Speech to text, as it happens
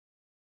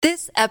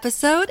This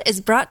episode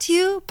is brought to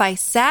you by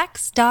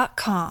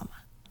Sax.com.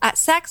 At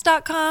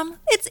Sax.com,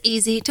 it's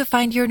easy to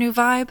find your new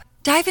vibe.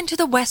 Dive into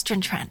the Western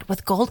trend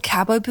with gold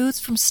cowboy boots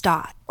from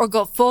Stott, or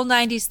go full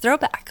 90s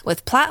throwback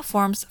with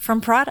platforms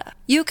from Prada.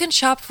 You can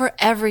shop for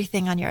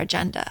everything on your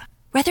agenda,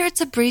 whether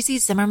it's a breezy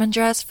Zimmermann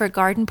dress for a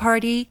garden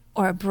party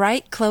or a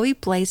bright Chloe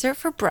blazer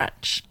for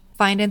brunch.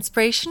 Find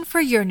inspiration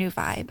for your new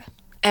vibe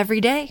every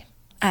day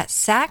at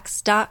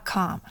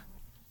Sax.com.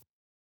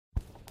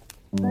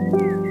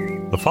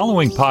 The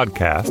following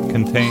podcast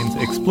contains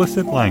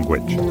explicit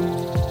language.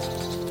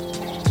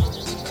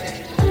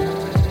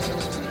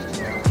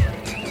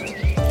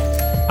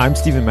 I'm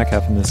Stephen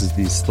Metcalf, and this is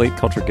the Slate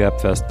Culture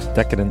Gabfest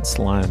Decadent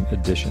Slime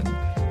Edition.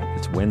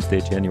 It's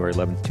Wednesday, January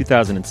 11th,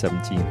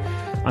 2017.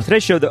 On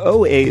today's show, The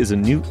OA is a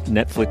new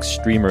Netflix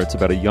streamer. It's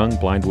about a young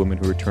blind woman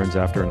who returns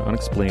after an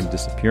unexplained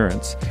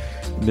disappearance.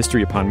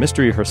 Mystery upon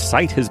mystery, her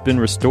sight has been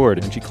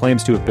restored, and she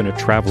claims to have been a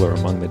traveler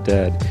among the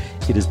dead.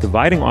 It is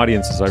dividing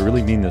audiences. I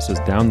really mean this, as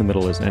down the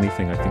middle as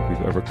anything I think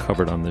we've ever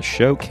covered on this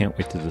show. Can't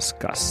wait to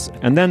discuss.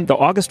 And then the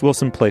August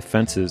Wilson play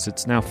Fences.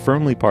 It's now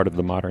firmly part of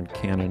the modern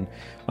canon.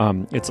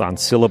 It's on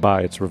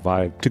syllabi. It's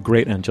revived to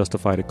great and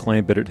justified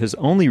acclaim, but it has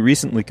only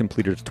recently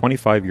completed a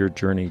 25-year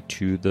journey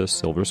to the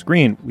silver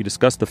screen. We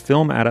discussed the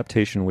film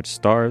adaptation, which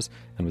stars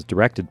and was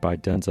directed by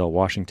Denzel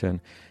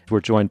Washington. We're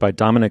joined by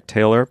Dominic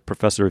Taylor,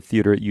 professor of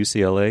theater at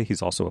UCLA.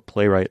 He's also a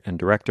playwright and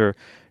director.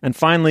 And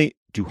finally,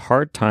 do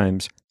hard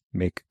times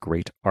make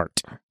great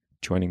art?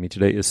 Joining me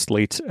today is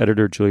Slate's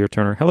editor, Julia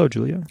Turner. Hello,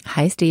 Julia.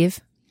 Hi, Steve.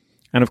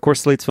 And of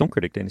course, Slate's film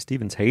critic, Dana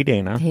Stevens. Hey,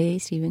 Dana. Hey,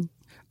 Stephen.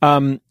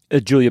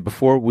 Julia,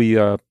 before we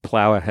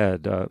plow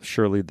ahead,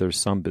 surely there's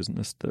some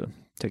business to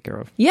take care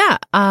of. Yeah.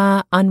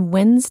 On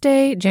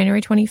Wednesday,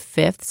 January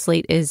 25th,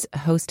 Slate is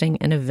hosting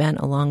an event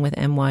along with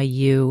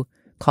NYU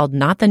called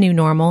Not the New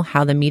Normal,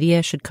 How the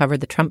Media Should Cover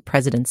the Trump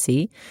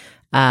Presidency.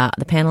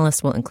 The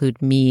panelists will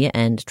include me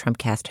and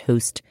Trumpcast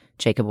host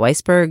Jacob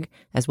Weisberg,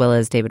 as well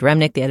as David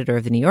Remnick, the editor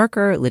of The New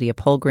Yorker, Lydia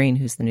Polgreen,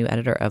 who's the new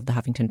editor of The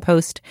Huffington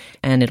Post,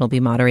 and it'll be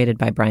moderated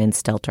by Brian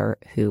Stelter,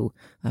 who,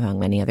 among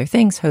many other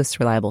things, hosts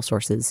Reliable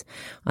Sources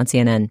on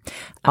CNN.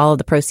 All of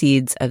the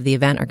proceeds of the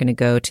event are going to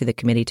go to the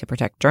Committee to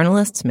Protect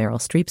Journalists, Meryl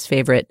Streep's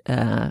favorite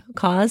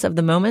cause of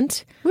the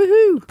moment.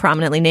 Woohoo!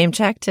 Prominently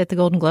name-checked at the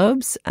Golden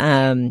Globes.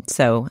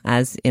 So,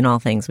 as in all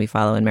things, we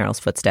follow in Meryl's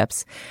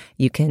footsteps.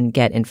 You can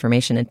get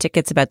information and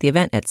tickets about the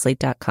event at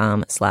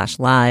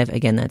slate.com/live.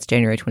 Again, that's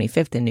January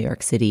 25th in New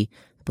York City.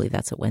 I believe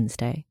that's a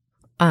Wednesday.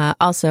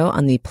 Also,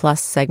 on the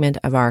Plus segment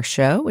of our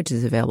show, which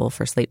is available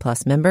for Slate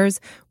Plus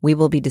members, we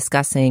will be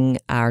discussing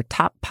our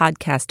top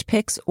podcast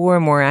picks, or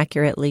more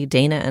accurately,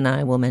 Dana and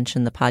I will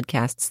mention the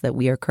podcasts that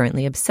we are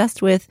currently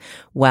obsessed with,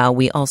 while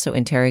we also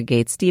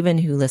interrogate Stephen,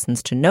 who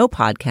listens to no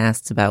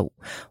podcasts, about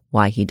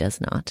why he does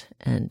not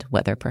and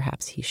whether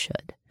perhaps he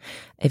should.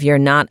 If you're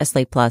not a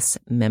Slate Plus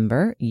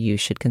member, you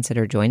should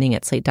consider joining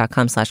at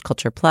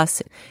slate.com/culture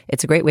plus.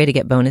 It's a great way to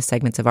get bonus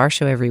segments of our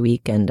show every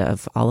week and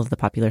of all of the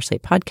popular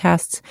Slate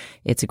podcasts.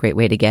 It's a great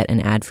way to get an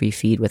ad-free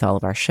feed with all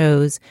of our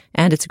shows.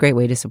 And it's a great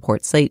way to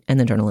support Slate and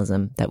the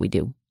journalism that we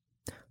do.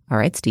 All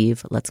right,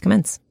 Steve, let's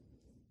commence.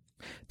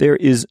 There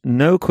is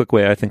no quick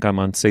way, I think I'm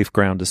on safe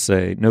ground to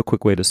say, no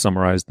quick way to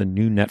summarize the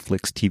new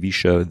Netflix TV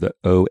show, The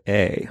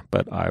OA,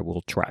 but I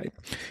will try.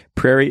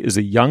 Prairie is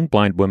a young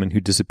blind woman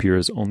who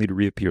disappears only to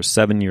reappear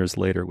 7 years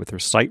later with her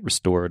sight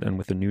restored and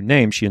with a new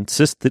name. She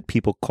insists that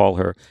people call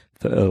her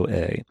the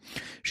OA.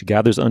 She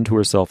gathers unto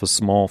herself a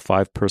small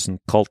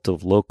 5-person cult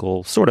of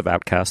local sort of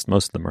outcasts.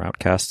 Most of them are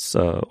outcasts.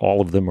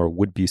 All of them are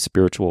would-be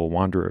spiritual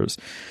wanderers.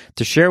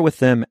 To share with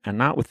them, and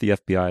not with the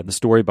FBI, the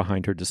story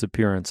behind her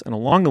disappearance, and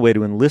along the way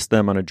to enlist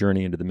them on a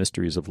journey into the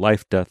mysteries of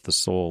life, death, the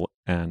soul,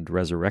 and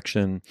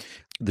resurrection.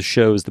 The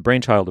show is the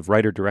brainchild of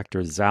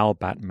writer-director Zal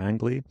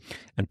Batmangley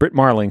and Britt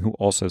Marling, who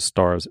also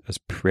stars as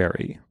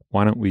Prairie.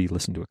 Why don't we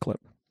listen to a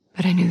clip?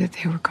 But I knew that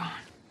they were gone.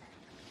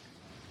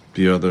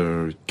 The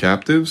other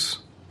captives?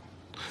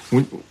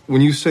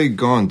 When you say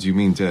gone, do you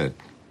mean dead?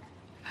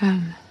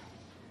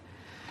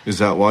 Is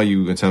that why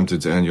you attempted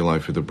to end your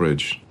life at the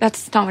bridge?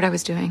 That's not what I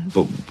was doing.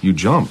 But you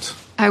jumped.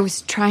 I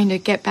was trying to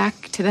get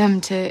back to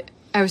them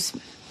I was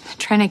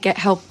trying to get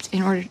help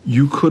in order...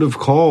 You could have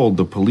called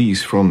the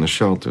police from the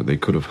shelter. They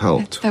could have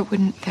helped. That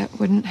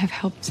wouldn't have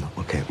helped.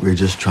 Okay, we're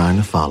just trying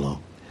to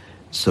follow.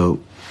 So,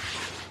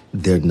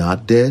 they're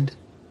not dead?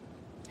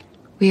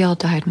 We all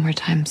died more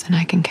times than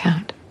I can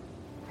count.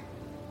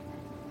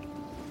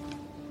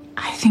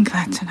 I think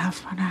that's enough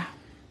for now.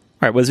 All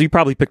right, well, as you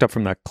probably picked up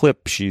from that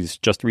clip, she's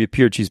just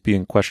reappeared. She's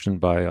being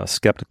questioned by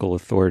skeptical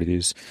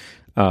authorities,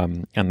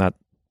 and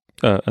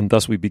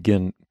thus we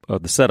begin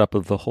the setup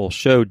of the whole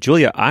show.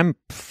 Julia, I'm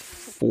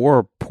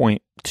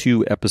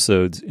 4.2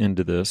 episodes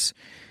into this,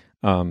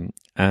 and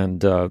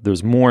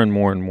there's more and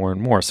more and more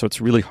and more. So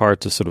it's really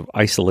hard to sort of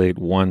isolate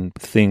one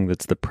thing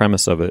that's the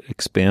premise of it,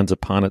 expands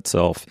upon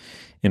itself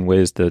in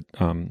ways that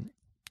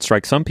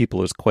strike some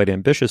people as quite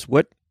ambitious.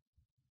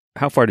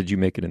 How far did you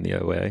make it in the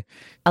OA?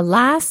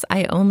 Alas,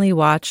 I only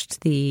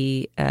watched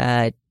the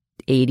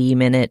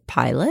 80-minute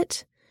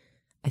pilot.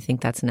 I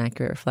think that's an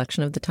accurate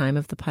reflection of the time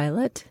of the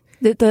pilot.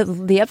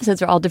 The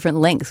episodes are all different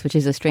lengths, which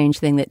is a strange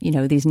thing that,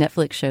 these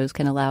Netflix shows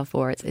can allow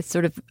for. It's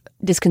sort of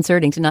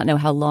disconcerting to not know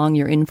how long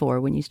you're in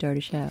for when you start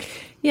a show.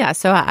 Yeah,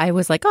 so I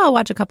was like, I'll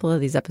watch a couple of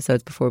these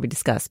episodes before we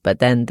discuss. But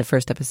then the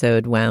first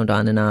episode wound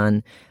on and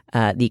on.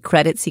 The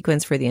credit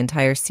sequence for the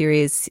entire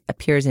series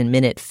appears in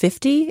minute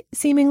 50,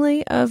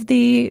 seemingly, of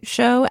the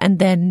show. And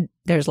then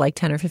there's like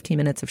 10 or 15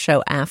 minutes of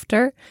show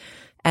after.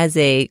 As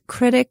a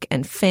critic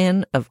and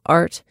fan of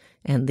art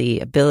and the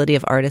ability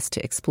of artists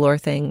to explore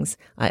things,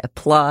 I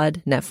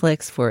applaud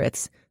Netflix for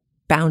its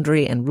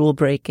boundary and rule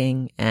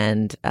breaking.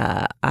 And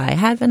I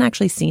haven't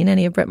actually seen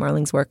any of Brit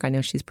Marling's work. I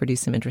know she's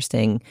produced some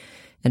interesting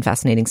and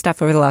fascinating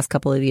stuff over the last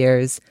couple of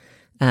years.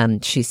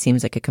 She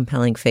seems like a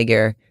compelling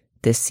figure.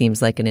 This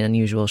seems like an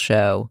unusual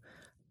show.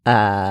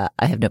 I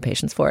have no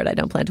patience for it. I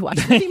don't plan to watch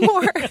it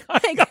anymore.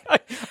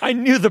 I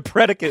knew the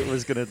predicate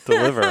was going to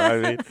deliver. I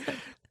mean,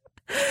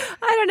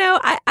 I don't know.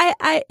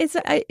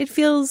 It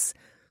feels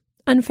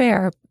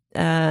unfair.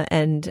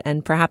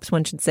 And perhaps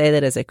one should say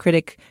that as a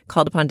critic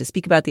called upon to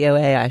speak about the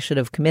OA, I should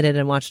have committed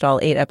and watched all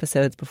 8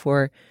 episodes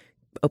before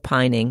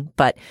opining.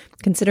 But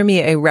consider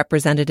me a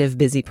representative,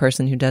 busy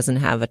person who doesn't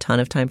have a ton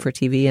of time for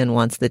TV and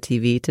wants the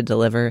TV to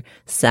deliver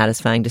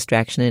satisfying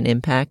distraction and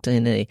impact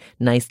in a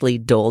nicely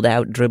doled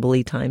out,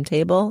 dribbly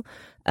timetable.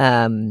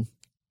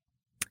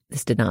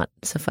 This did not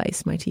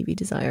suffice my TV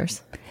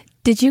desires.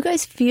 Did you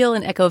guys feel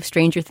an echo of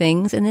Stranger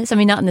Things in this? I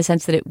mean, not in the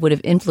sense that it would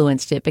have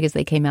influenced it because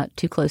they came out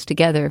too close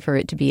together for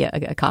it to be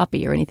a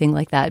copy or anything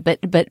like that. But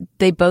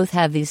they both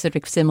have these sort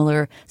of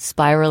similar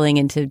spiraling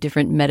into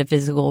different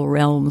metaphysical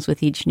realms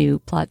with each new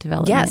plot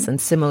development. Yes, and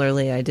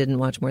similarly, I didn't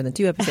watch more than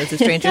 2 episodes of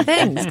Stranger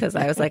Things because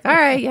I was like, all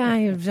right, yeah,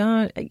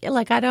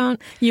 I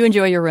don't. You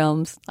enjoy your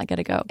realms. I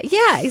gotta go.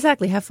 Yeah,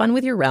 exactly. Have fun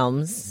with your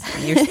realms,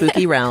 your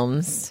spooky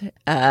realms.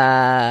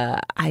 I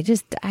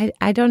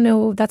don't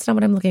know. That's not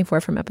what I'm looking for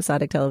from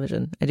episodic television.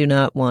 I do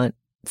not want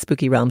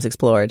spooky realms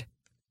explored.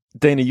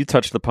 Dana, you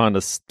touched upon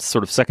a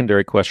sort of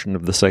secondary question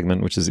of the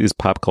segment, which is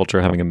pop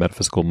culture having a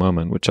metaphysical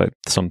moment, which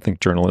some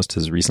think journalist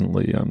has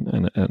recently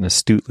and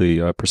astutely,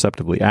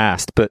 perceptively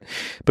asked. But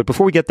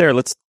before we get there,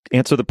 let's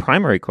answer the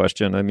primary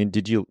question. I mean,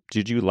 did you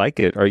like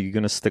it? Are you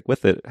going to stick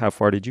with it? How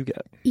far did you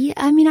get? Yeah,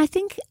 I mean, I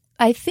think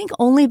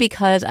only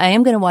because I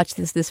am going to watch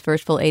this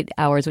first full 8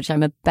 hours, which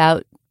I'm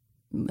about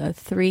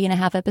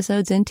 3.5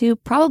 episodes into,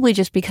 probably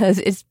just because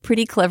it's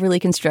pretty cleverly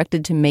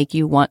constructed to make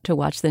you want to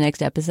watch the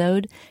next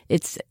episode.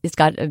 It's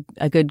got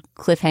a good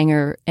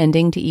cliffhanger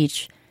ending to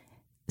each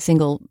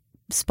single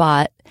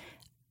spot.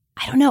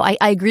 I don't know. I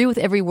agree with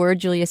every word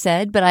Julia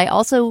said, but I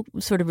also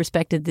sort of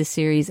respected this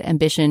series'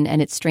 ambition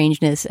and its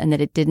strangeness, and that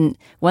it didn't.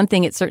 One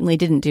thing it certainly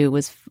didn't do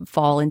was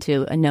fall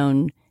into a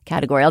known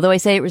category. Although I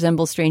say it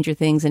resembles Stranger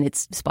Things and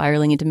it's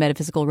spiraling into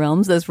metaphysical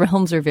realms, those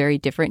realms are very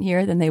different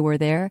here than they were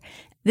there.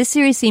 This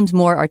series seems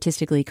more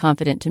artistically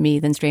confident to me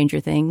than Stranger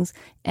Things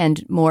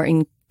and more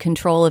in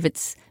control of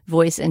its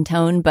voice and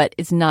tone, but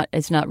it's not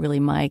really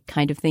my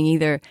kind of thing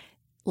either.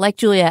 Like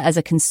Julia, as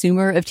a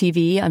consumer of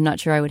TV, I'm not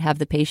sure I would have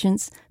the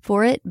patience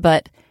for it,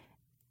 but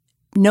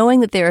knowing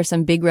that there are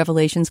some big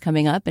revelations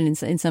coming up, and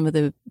in some of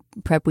the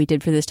prep we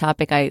did for this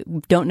topic, I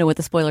don't know what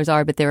the spoilers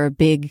are, but there are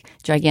big,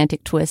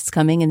 gigantic twists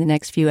coming in the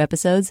next few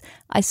episodes.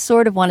 I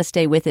sort of want to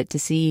stay with it to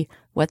see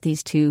what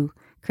these 2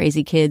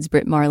 crazy kids,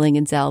 Brit Marling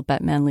and Zal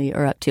Batmanley,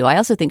 are up to. I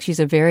also think she's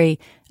a very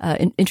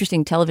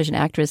interesting television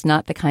actress,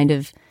 not the kind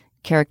of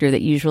character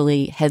that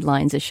usually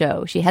headlines a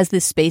show. She has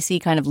this spacey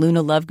kind of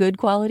Luna Lovegood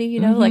quality,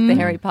 like the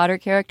Harry Potter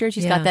character.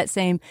 She's got that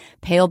same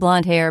pale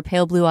blonde hair,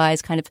 pale blue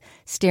eyes, kind of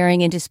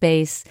staring into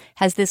space.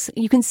 Has this,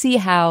 you can see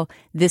how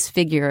this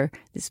figure,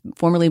 this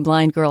formerly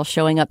blind girl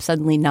showing up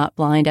suddenly not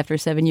blind after a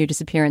 7-year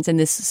disappearance in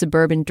this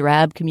suburban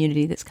drab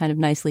community that's kind of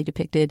nicely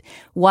depicted,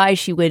 why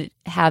she would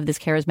have this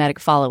charismatic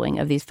following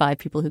of these 5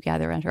 people who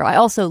gather around her. I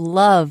also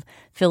love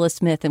Phyllis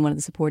Smith in one of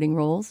the supporting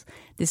roles.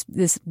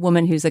 This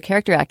woman who's a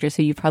character actress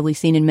who you've probably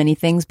seen in many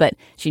things, but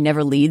she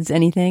never leads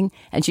anything.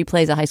 And she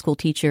plays a high school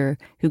teacher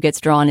who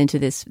gets drawn into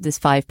this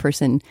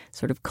 5-person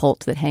sort of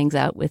cult that hangs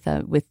out with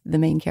the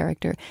main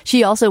character.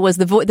 She also was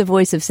the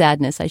voice of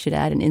sadness, I should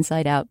add, in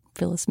Inside Out.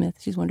 Phyllis Smith.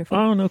 She's wonderful.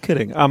 Oh, no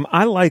kidding.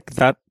 I like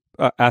that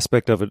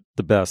aspect of it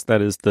the best.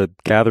 That is the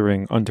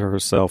gathering unto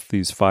herself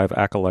these 5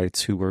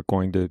 acolytes who were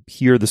going to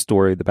hear the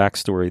story, the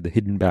backstory, the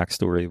hidden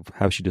backstory of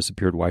how she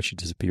disappeared, why she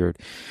disappeared,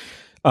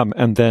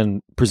 and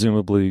then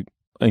presumably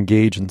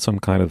engage in some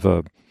kind of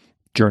a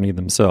journey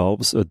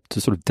themselves, to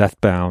sort of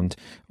death-bound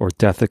or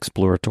death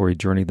exploratory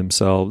journey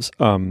themselves.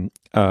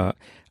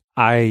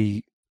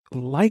 I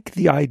like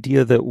the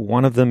idea that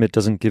one of them, it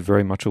doesn't give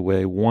very much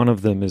away, one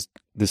of them is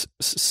this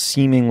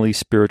seemingly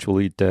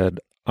spiritually dead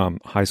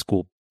high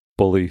school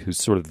bully who's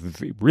sort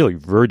of really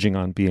verging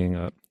on being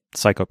a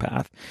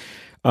psychopath.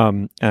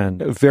 And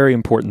a very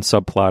important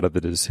subplot of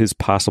it is his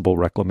possible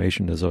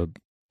reclamation as a,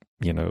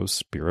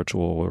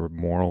 spiritual or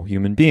moral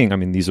human being. I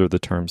mean, these are the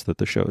terms that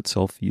the show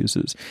itself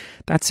uses.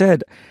 That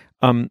said,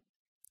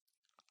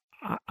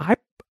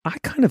 I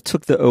kind of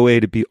took the OA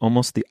to be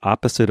almost the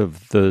opposite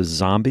of the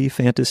zombie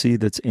fantasy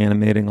that's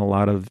animating a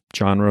lot of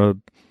genre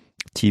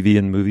TV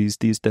and movies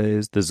these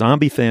days. The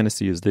zombie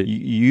fantasy is that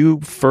you,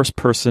 first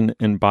person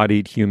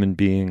embodied human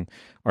being,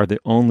 are the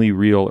only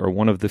real or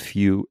one of the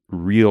few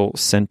real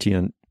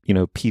sentient,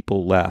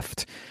 people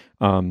left.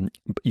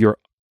 You're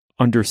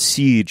under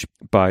siege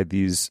by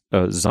these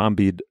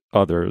zombied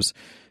others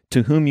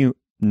to whom you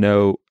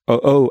know,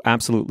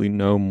 absolutely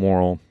no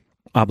moral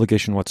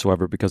obligation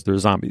whatsoever because they're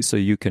zombies. So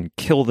you can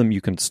kill them, you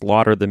can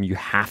slaughter them, you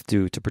have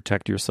to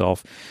protect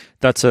yourself.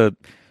 That's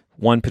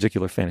one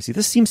particular fantasy.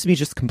 This seems to be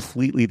just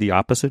completely the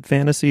opposite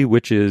fantasy,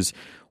 which is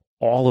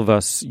all of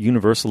us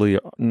universally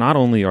not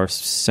only are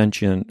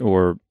sentient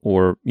or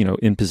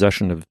in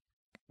possession of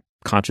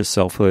conscious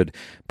selfhood,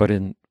 but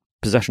in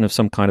possession of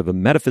some kind of a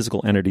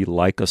metaphysical entity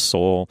like a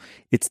soul.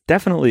 It's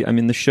definitely,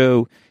 the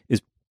show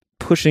is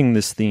pushing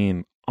this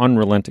theme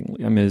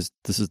unrelentingly.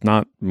 This is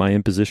not my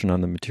imposition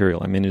on the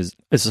material.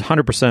 It's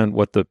 100%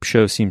 what the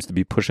show seems to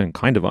be pushing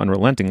kind of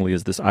unrelentingly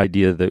is this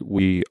idea that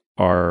we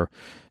are,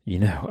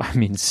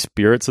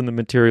 spirits in the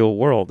material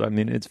world.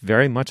 It's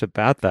very much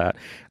about that.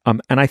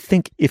 And I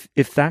think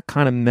if that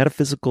kind of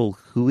metaphysical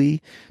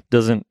hooey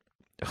doesn't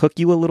hook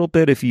you a little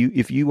bit, if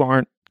you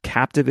aren't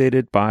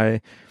captivated by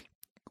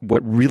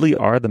what really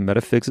are the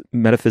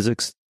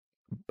metaphysics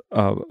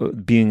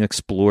being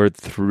explored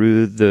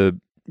through the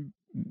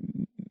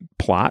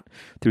plot,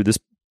 through this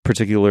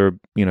particular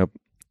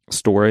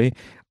story,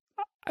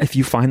 if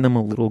you find them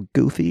a little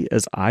goofy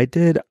as I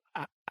did,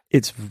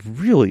 it's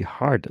really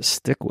hard to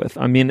stick with.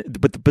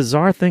 But the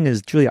bizarre thing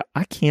is, Julia,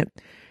 I can't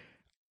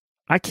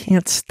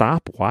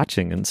stop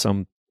watching in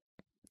some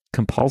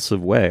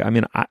compulsive way.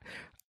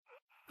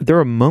 There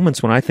are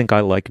moments when I think I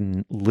like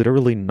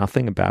literally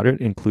nothing about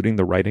it, including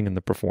the writing and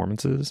the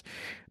performances.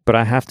 But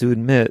I have to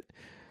admit,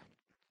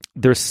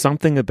 there's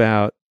something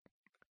about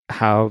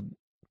how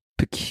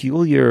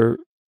peculiar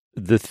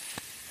the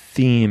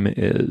theme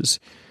is,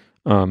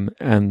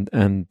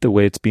 and the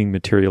way it's being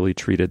materially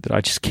treated, that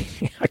I just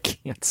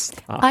can't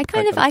stop.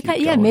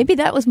 Maybe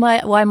that was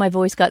why my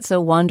voice got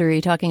so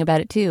wandery talking about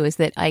it too, is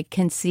that I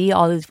can see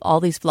all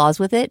these flaws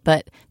with it,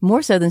 but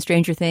more so than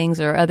Stranger Things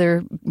or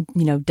other,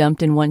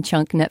 dumped in one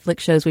chunk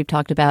Netflix shows we've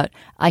talked about,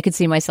 I could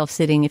see myself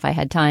sitting, if I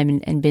had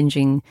time, and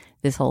binging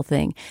this whole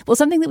thing. Well,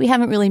 something that we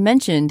haven't really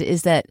mentioned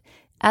is that,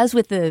 as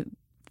with the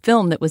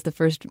film that was the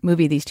first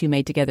movie these two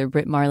made together,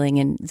 Brit Marling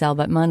and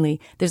Zalbat Manli,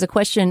 there's a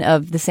question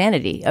of the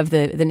sanity of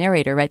the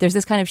narrator, right? There's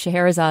this kind of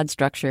Scheherazade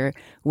structure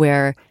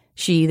where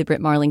she, the Brit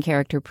Marling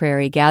character,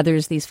 Prairie,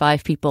 gathers these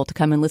 5 people to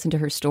come and listen to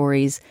her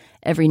stories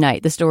every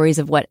night, the stories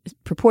of what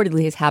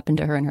purportedly has happened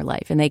to her in her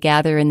life. And they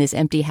gather in this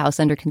empty house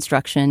under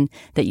construction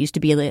that used to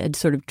be a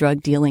sort of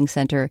drug dealing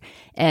center,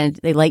 and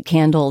they light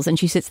candles, and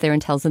she sits there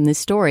and tells them this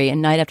story,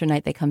 and night after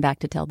night they come back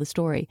to tell the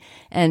story.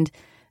 And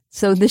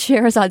so the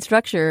Scheherazade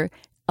structure,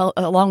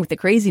 along with the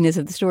craziness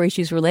of the story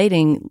she's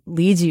relating,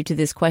 leads you to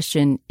this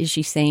question, is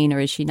she sane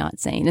or is she not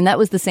sane? And that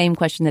was the same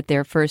question that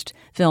their first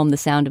film, The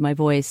Sound of My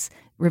Voice,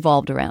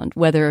 revolved around,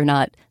 whether or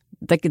not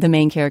the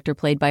main character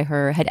played by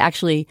her had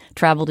actually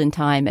traveled in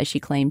time as she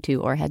claimed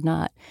to or had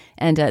not.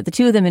 And the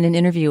two of them, in an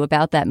interview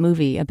about that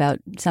movie, about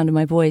Sound of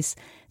My Voice,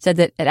 said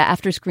that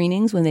after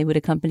screenings, when they would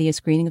accompany a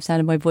screening of Sound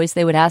of My Voice,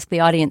 they would ask the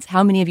audience,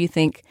 how many of you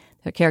think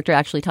her character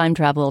actually time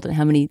traveled and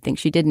how many think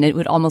she didn't? It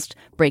would almost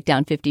break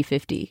down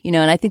 50-50, and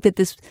I think that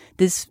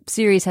this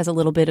series has a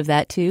little bit of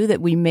that too,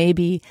 that we may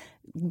be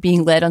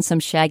being led on some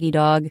shaggy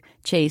dog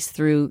chase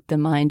through the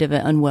mind of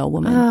an unwell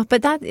woman. Oh,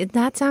 but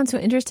that sounds so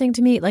interesting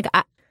to me. Like,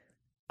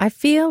 I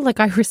feel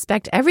like I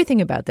respect everything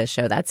about this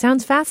show. That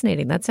sounds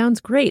fascinating. That sounds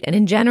great. And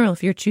in general,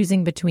 if you're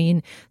choosing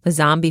between the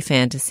zombie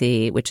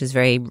fantasy, which is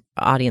very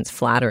audience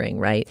flattering,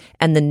 right,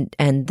 and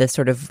the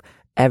sort of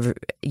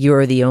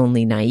you're the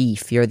only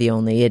naif, you're the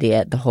only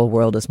idiot, the whole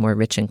world is more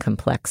rich and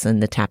complex,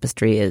 and the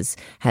tapestry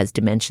has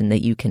dimension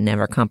that you can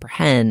never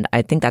comprehend.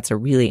 I think that's a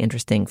really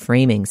interesting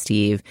framing,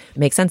 Steve. It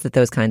makes sense that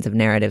those kinds of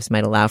narratives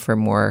might allow for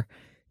more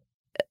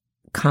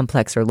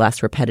complex or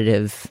less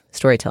repetitive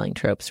storytelling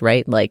tropes,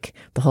 right? Like,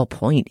 the whole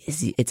point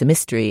is it's a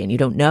mystery and you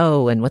don't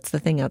know, and what's the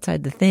thing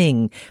outside the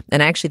thing.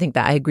 And I actually think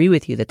that I agree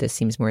with you that this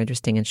seems more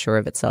interesting and sure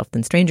of itself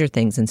than Stranger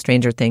Things. And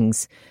Stranger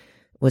Things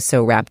was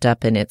so wrapped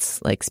up in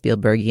its like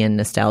Spielbergian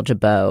nostalgia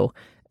bow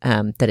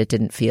that it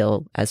didn't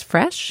feel as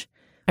fresh.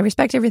 I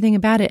respect everything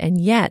about it, and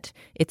yet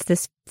it's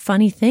this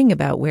funny thing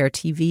about where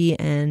TV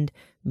and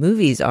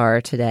movies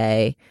are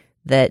today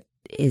that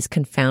is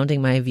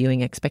confounding my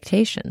viewing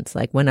expectations.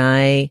 Like, when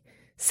I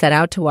set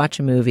out to watch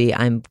a movie,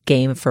 I'm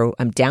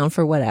down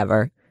for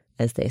whatever,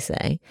 as they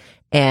say,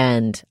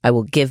 and I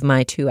will give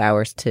my 2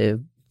 hours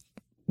to,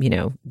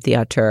 the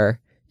auteur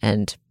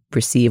and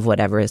receive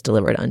whatever is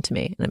delivered unto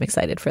me. And I'm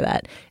excited for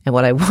that. And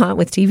what I want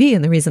with TV,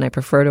 and the reason I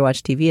prefer to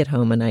watch TV at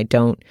home and I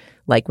don't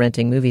like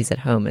renting movies at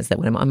home, is that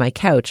when I'm on my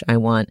couch, I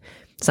want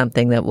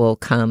something that will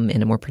come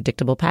in a more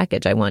predictable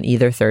package. I want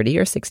either 30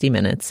 or 60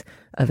 minutes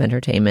of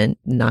entertainment.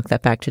 Knock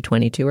that back to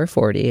 22 or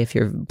 40 if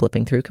you're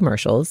blipping through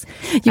commercials.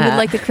 You would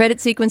like the credit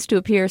sequence to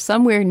appear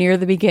somewhere near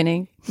the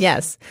beginning.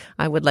 Yes.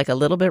 I would like a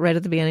little bit right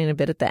at the beginning and a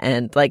bit at the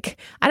end. Like,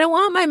 I don't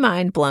want my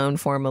mind blown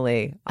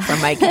formally from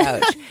my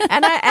couch.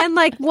 and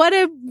what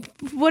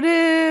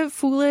a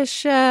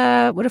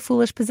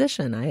foolish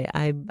position.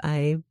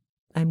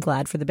 I'm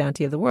glad for the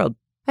bounty of the world.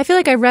 I feel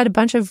like I read a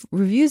bunch of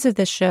reviews of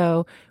this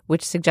show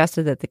which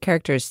suggested that the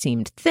characters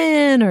seemed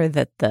thin or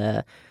that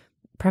the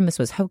premise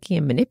was hokey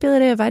and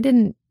manipulative. I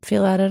didn't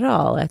feel that at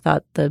all. I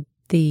thought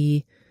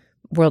the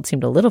world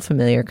seemed a little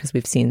familiar because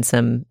we've seen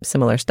some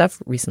similar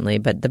stuff recently,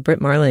 but the Brit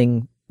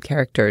Marling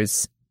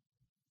character's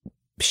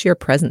sheer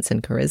presence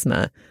and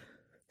charisma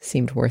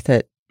seemed worth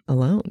it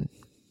alone.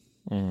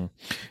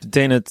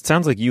 Dana, it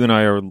sounds like you and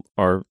I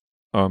are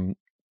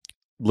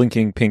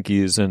linking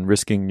pinkies and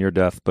risking near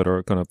death, but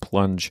are going to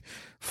plunge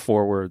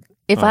forward.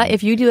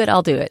 If you do it,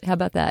 I'll do it. How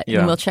about that? Yeah.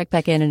 And we'll check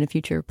back in a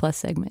future Plus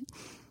segment.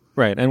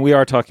 Right. And we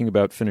are talking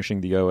about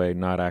finishing the OA,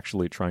 not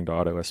actually trying to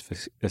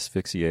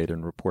auto-asphyxiate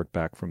and report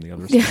back from the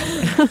other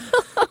side.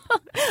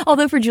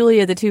 Although for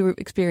Julia, the two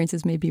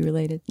experiences may be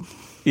related.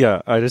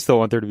 Yeah, I just don't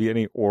want there to be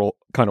any oral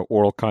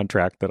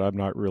contract that I'm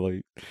not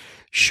really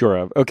sure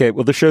of. Okay,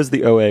 well, the show's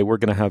the OA. We're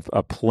going to have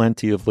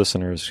plenty of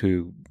listeners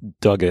who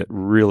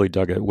really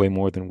dug it way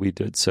more than we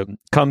did. So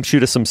come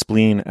shoot us some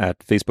spleen at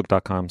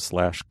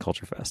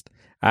facebook.com/culturefest.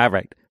 All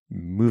right,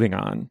 moving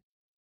on.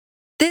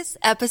 This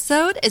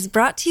episode is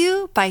brought to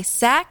you by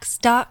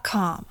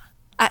Saks.com.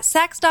 At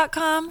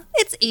Saks.com,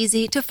 it's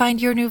easy to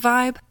find your new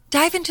vibe.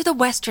 Dive into the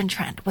Western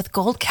trend with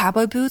gold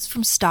cowboy boots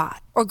from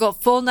Stott, or go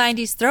full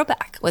 90s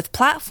throwback with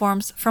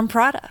platforms from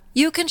Prada.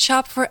 You can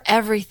shop for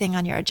everything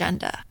on your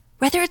agenda,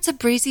 whether it's a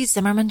breezy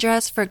Zimmermann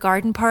dress for a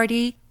garden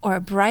party or a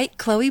bright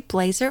Chloe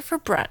blazer for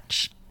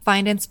brunch.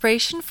 Find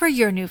inspiration for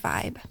your new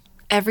vibe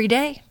every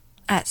day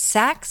at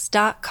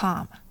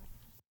Saks.com.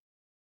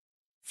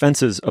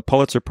 Fences, a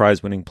Pulitzer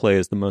Prize-winning play,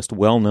 is the most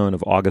well-known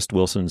of August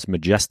Wilson's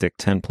majestic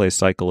 10-play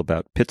cycle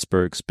about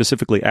Pittsburgh,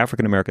 specifically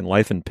African-American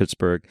life in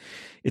Pittsburgh.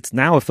 It's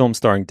now a film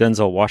starring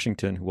Denzel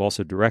Washington, who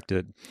also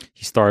directed.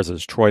 He stars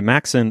as Troy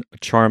Maxson, a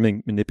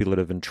charming,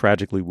 manipulative, and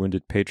tragically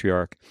wounded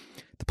patriarch.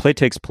 The play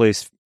takes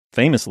place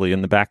famously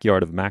in the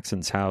backyard of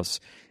Maxson's house,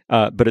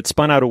 but it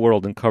spun out a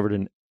world and covered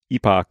an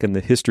epoch in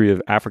the history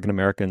of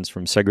African-Americans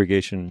from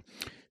segregation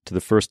to the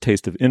first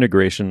taste of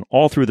integration,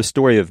 all through the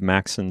story of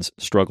Maxson's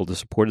struggle to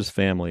support his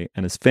family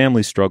and his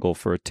family's struggle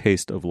for a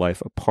taste of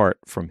life apart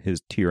from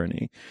his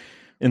tyranny.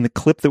 In the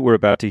clip that we're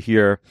about to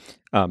hear,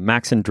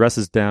 Maxson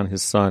dresses down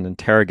his son,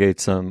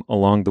 interrogates him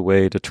along the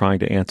way to trying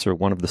to answer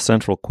one of the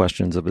central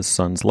questions of his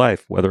son's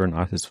life, whether or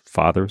not his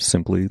father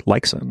simply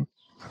likes him.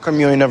 How come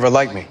you ain't never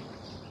liked me?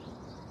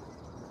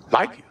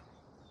 Like you?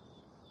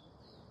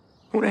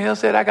 Who the hell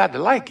said I got to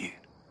like you?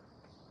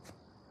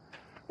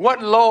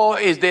 What law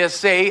is there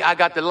say I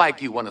got to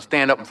like you? Want to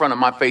stand up in front of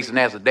my face and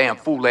ask a damn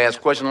fool-ass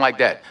question like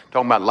that?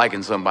 Talking about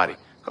liking somebody.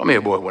 Come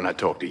here, boy, when I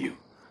talk to you.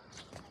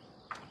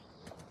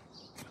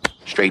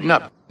 Straighten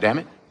up, damn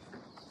it.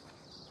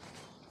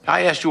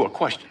 I asked you a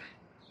question.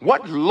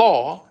 What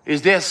law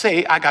is there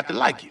say I got to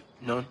like you?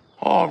 None.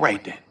 All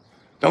right, then.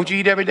 Don't you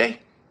eat every day?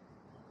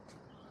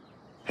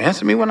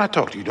 Answer me when I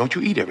talk to you. Don't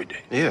you eat every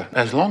day? Yeah.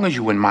 As long as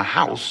you in my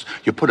house,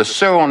 you put a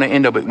sir on the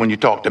end of it when you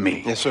talk to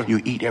me. Yes, sir.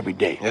 You eat every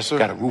day. Yes, sir.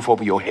 Got a roof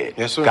over your head.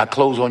 Yes, sir. Got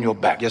clothes on your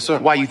back. Yes, sir.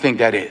 Why you think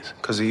that is?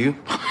 Because of you?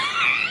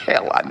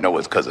 Hell, I know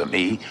it's because of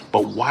me.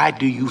 But why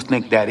do you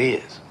think that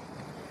is?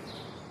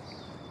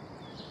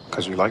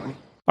 Because you like me?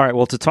 All right,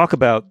 well, to talk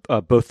about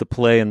both the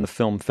play and the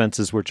film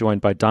Fences, we're joined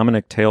by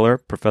Dominic Taylor,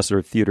 professor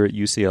of theater at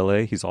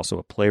UCLA. He's also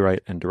a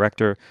playwright and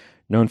director,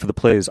 known for the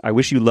plays I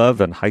Wish You Love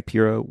and Hype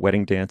Hero,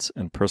 Wedding Dance,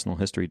 and Personal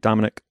History.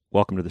 Dominic,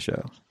 welcome to the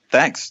show.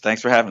 Thanks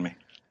for having me.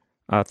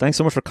 Thanks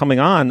so much for coming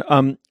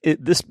on.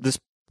 This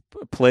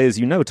play, as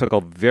you know, took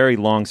a very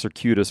long,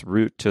 circuitous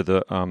route to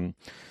the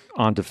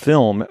onto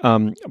film.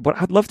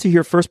 But I'd love to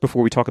hear first,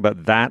 before we talk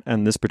about that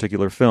and this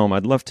particular film,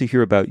 I'd love to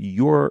hear about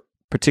your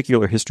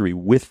particular history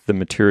with the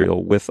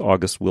material, with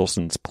August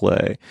Wilson's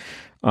play.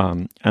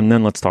 And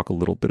then let's talk a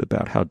little bit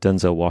about how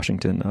Denzel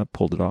Washington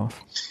pulled it off.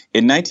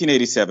 In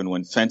 1987,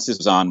 when Fences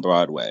was on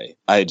Broadway,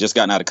 I had just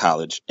gotten out of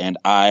college, and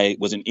I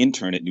was an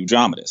intern at New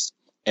Dramatists.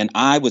 And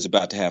I was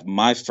about to have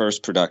my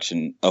first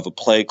production of a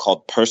play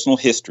called Personal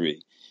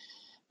History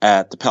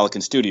at the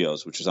Pelican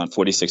Studios, which was on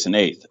 46th and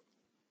 8th.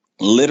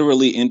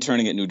 Literally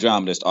interning at New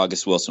Dramatists,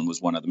 August Wilson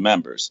was one of the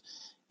members.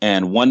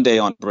 And one day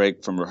on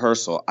break from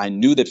rehearsal, I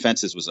knew that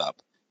Fences was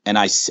up. And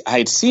I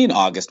had seen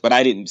August, but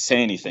I didn't say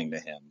anything to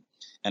him.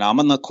 And I'm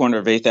on the corner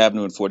of 8th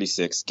Avenue and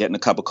 46, getting a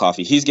cup of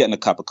coffee. He's getting a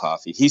cup of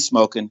coffee. He's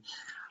smoking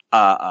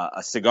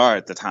a cigar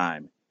at the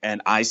time.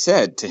 And I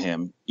said to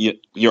him,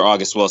 "You're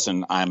August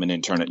Wilson. I'm an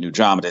intern at New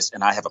Dramatists,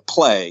 and I have a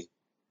play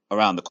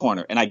around the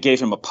corner." And I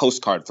gave him a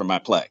postcard for my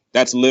play.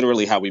 That's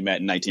literally how we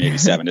met in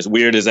 1987, as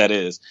weird as that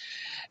is.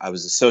 I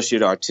was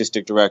associate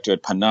artistic director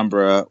at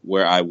Penumbra,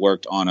 where I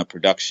worked on a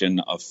production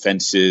of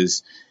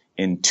Fences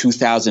in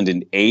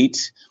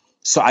 2008.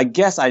 So I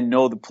guess I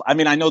know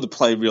the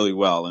play really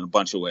well in a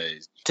bunch of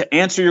ways. To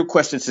answer your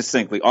question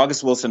succinctly,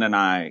 August Wilson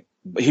and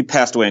he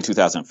passed away in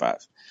 2005.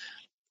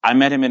 I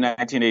met him in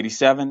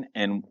 1987,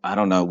 and I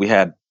don't know, we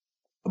had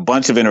a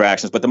bunch of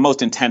interactions, but the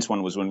most intense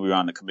one was when we were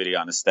on the Committee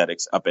on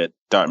Aesthetics up at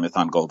Dartmouth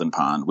on Golden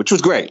Pond, which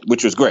was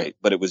great,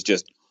 but it was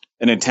just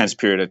an intense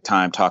period of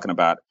time talking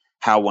about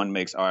how one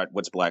makes art,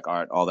 what's Black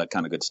art, all that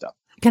kind of good stuff.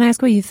 Can I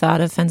ask what you thought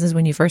of Fences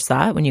when you first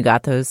saw it, when you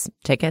got those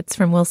tickets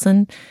from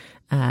Wilson,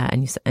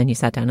 and you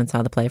sat down and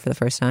saw the play for the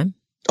first time?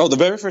 Oh, the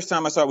very first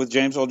time I saw it with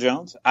James Earl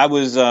Jones, I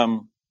was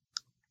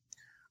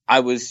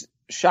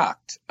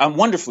shocked. I'm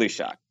wonderfully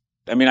shocked.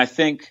 I mean, I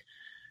think,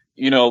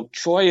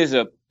 Troy is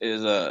a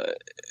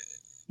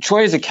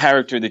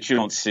character that you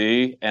don't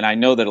see, and I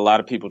know that a lot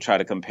of people try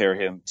to compare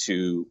him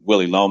to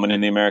Willy Loman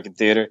in the American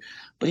theater,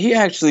 but he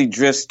actually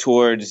drifts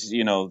towards,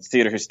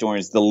 theater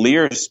historians, the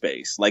Lear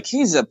space. Like,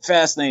 he's a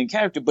fascinating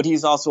character, but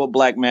he's also a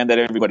Black man that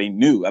everybody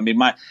knew. I mean,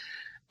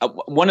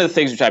 one of the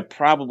things which I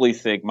probably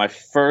think my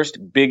first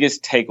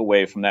biggest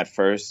takeaway from that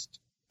first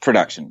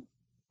production,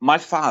 my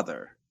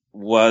father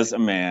was a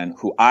man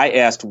who I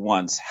asked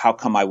once how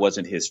come I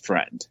wasn't his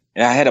friend.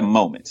 And I had a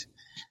moment.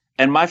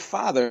 And my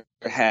father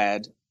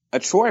had a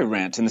Troy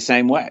rant in the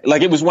same way.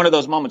 Like, it was one of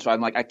those moments where I'm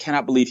like, I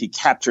cannot believe he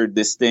captured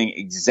this thing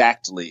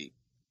exactly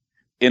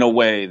in a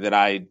way that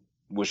I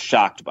was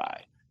shocked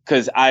by.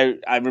 Because I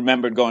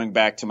remembered going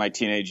back to my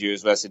teenage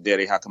years where I said,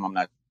 Daddy, how come I'm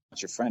not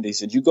your friend? He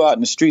said, you go out in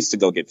the streets to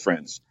go get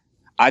friends.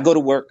 I go to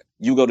work,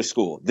 you go to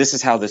school. This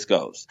is how this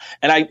goes.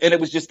 And it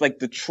was just like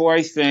the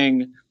Troy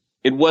thing.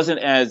 It wasn't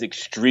as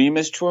extreme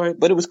as Troy,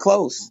 but it was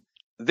close.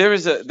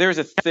 There's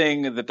a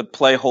thing that the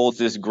play holds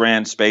this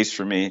grand space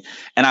for me,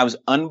 and I was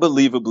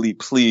unbelievably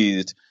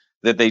pleased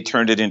that they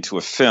turned it into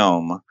a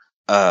film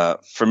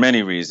for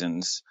many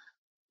reasons.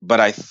 But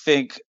I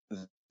think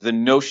the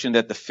notion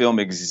that the film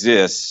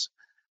exists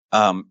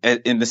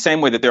in the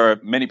same way that there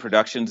are many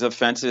productions of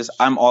Fences,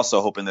 I'm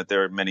also hoping that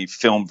there are many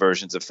film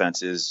versions of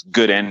Fences,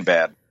 good and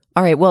bad.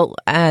 All right. Well,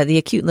 the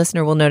acute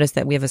listener will notice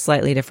that we have a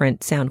slightly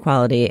different sound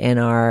quality in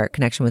our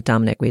connection with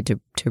Dominic. We had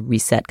to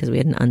reset because we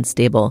had an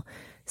unstable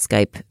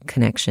Skype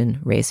connection,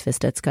 raise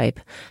fist at Skype.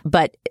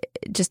 But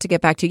just to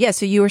get back to,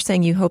 so you were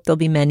saying you hope there'll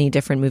be many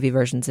different movie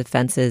versions of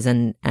Fences.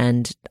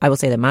 And I will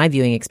say that my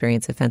viewing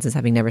experience of Fences,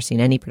 having never seen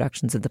any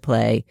productions of the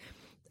play,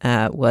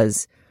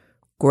 was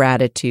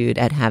gratitude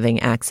at having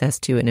access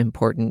to an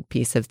important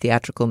piece of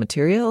theatrical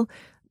material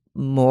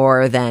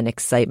more than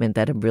excitement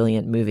that a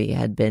brilliant movie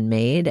had been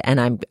made.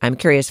 And I'm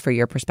curious for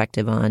your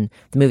perspective on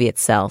the movie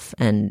itself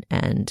and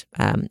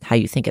how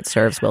you think it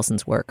serves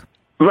Wilson's work.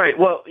 Right.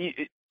 Well,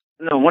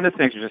 one of the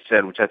things you just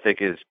said, which I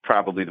think is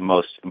probably the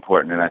most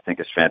important and I think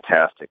is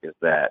fantastic, is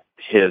that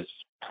his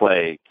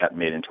play got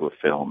made into a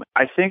film.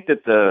 I think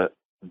that the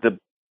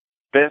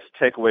best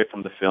takeaway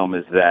from the film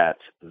is that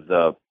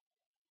the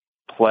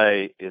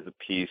play is a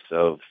piece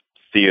of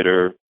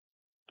theater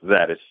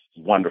that is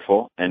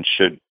wonderful and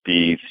should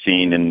be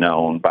seen and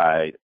known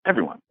by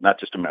everyone, not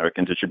just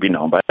Americans. It should be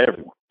known by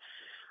everyone.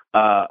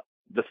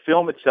 The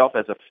film itself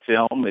as a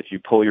film, if you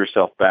pull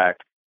yourself back,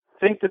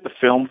 think that the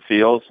film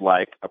feels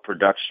like a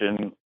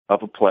production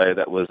of a play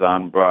that was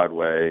on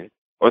Broadway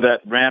or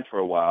that ran for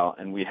a while,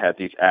 and we had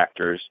these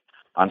actors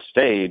on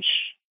stage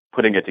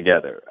putting it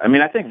together. I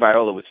mean, I think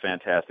Viola was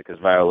fantastic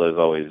because Viola is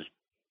always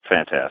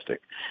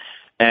fantastic.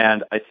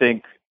 And I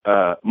think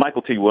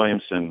Michael T.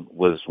 Williamson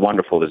was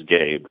wonderful as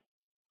Gabe.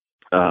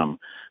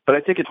 But I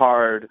think it's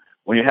hard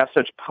when you have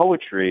such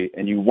poetry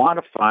and you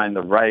want to find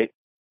the right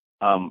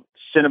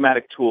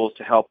cinematic tools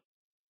to help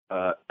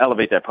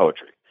elevate that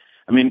poetry.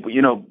 I mean,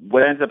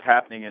 what ends up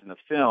happening in the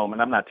film,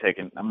 and I'm not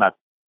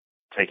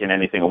taking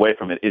anything away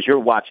from it, is you're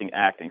watching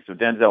acting. So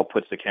Denzel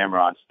puts the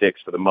camera on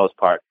sticks for the most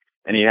part,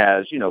 and he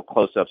has,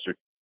 close-ups or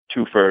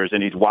twofers,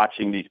 and he's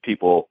watching these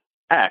people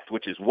act,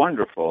 which is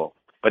wonderful,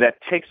 but that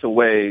takes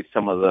away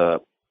some of the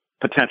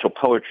potential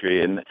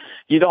poetry. And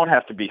you don't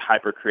have to be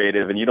hyper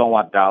creative, and you don't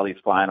want dollies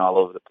flying all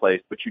over the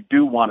place, but you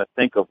do want to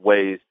think of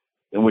ways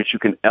in which you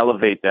can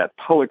elevate that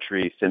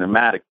poetry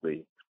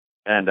cinematically.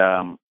 And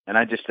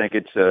I just think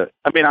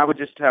I would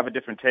just have a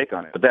different take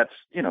on it. But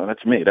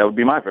that's me. That would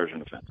be my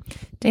version of it.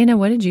 Dana,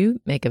 what did you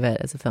make of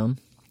it as a film?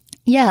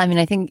 Yeah, I mean,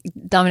 I think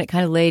Dominic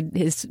kind of laid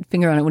his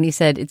finger on it when he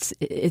said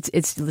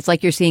it's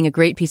like you're seeing a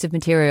great piece of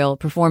material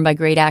performed by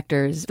great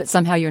actors, but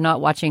somehow you're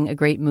not watching a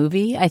great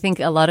movie. I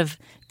think a lot of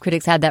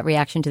critics had that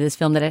reaction to this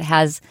film,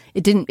 that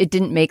it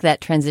didn't make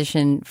that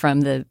transition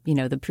from the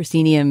the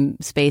proscenium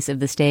space of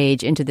the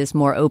stage into this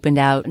more opened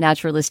out,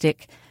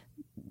 naturalistic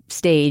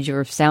stage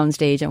or sound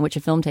stage on which a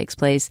film takes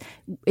place.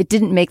 It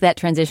didn't make that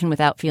transition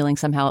without feeling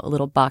somehow a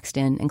little boxed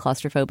in and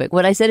claustrophobic.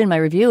 What I said in my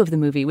review of the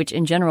movie, which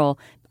in general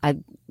I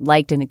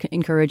liked and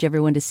encourage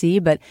everyone to see,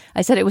 but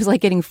I said it was like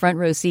getting front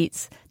row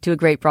seats to a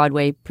great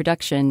Broadway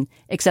production,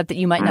 except that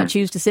you might not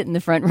choose to sit in the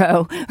front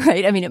row,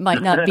 right? I mean, it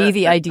might not be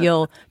the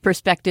ideal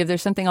perspective.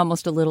 There's something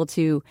almost a little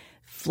too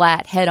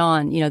flat, head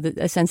on,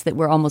 a sense that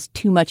we're almost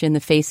too much in the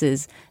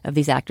faces of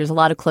these actors. A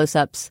lot of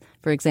close-ups,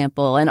 for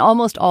example, and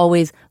almost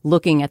always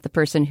looking at the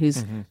person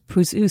who's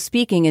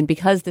speaking. And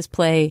because this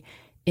play,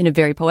 in a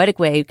very poetic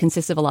way,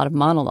 consists of a lot of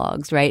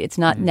monologues, right? It's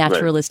not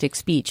naturalistic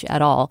speech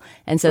at all.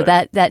 And so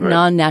that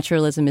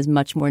non-naturalism is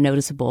much more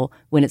noticeable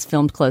when it's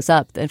filmed close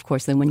up, of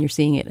course, than when you're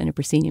seeing it in a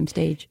proscenium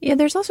stage. Yeah,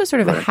 there's also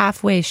sort of a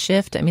halfway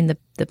shift. I mean,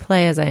 the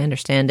play, as I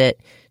understand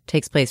it,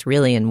 takes place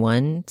really in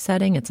one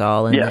setting. It's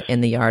all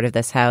in the yard of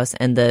this house.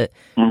 And the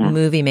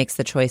movie makes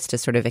the choice to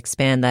sort of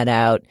expand that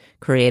out,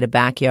 create a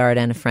backyard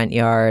and a front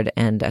yard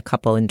and a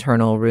couple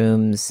internal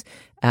rooms.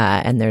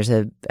 And there's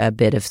a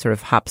bit of sort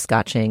of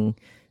hopscotching,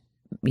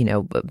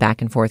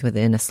 back and forth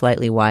within a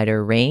slightly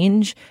wider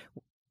range,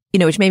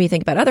 which made me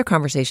think about other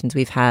conversations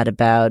we've had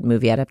about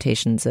movie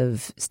adaptations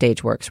of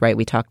stage works, right?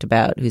 We talked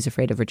about Who's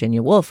Afraid of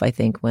Virginia Woolf, I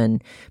think,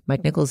 when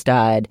Mike Nichols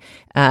died.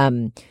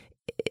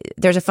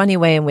 There's a funny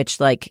way in which,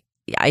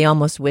 I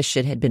almost wish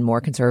it had been more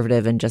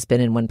conservative and just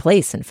been in one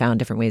place and found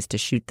different ways to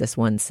shoot this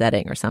one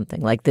setting or something.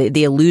 Like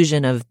the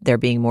illusion of there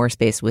being more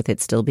space with it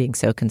still being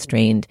so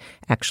constrained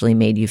actually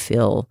made you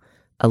feel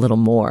a little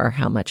more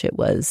how much it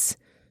was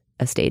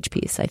a stage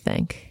piece, I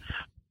think.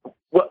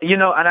 Well,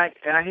 and I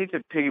hate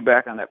to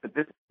piggyback on that, but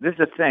this is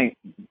the thing.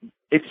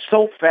 It's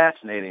so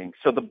fascinating.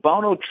 So the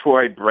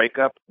Bono-Troy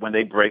breakup, when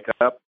they break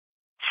up,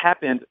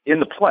 happened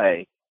in the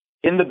play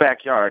in the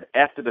backyard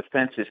after the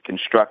fence is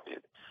constructed,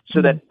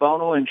 so that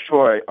Bono and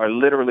Troy are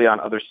literally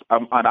on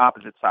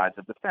opposite sides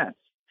of the fence.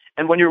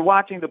 And when you're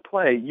watching the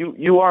play,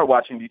 you are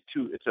watching these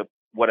two. It's a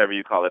whatever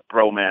you call it,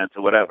 bromance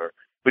or whatever.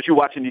 But you're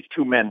watching these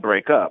two men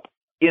break up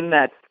in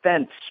that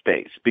fence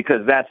space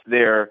because that's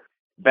their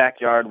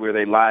backyard where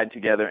they lied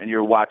together, and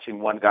you're watching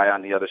one guy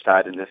on the other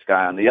side and this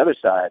guy on the other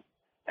side,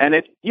 and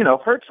it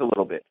hurts a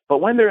little bit. But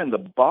when they're in the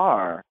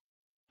bar,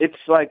 it's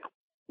like,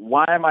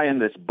 why am I in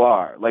this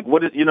bar? Like,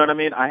 what is, what I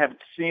mean? I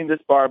haven't seen this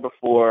bar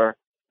before.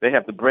 They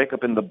have the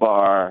breakup in the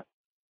bar,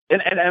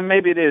 and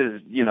maybe it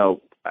is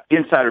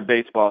insider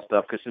baseball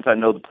stuff, because since I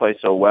know the play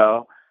so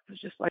well, it's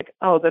just like,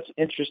 oh, that's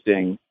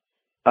interesting.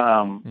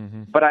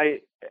 But I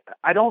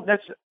don't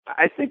necessarily.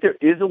 I think there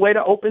is a way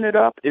to open it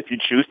up if you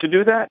choose to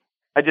do that.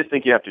 I just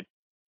think you have to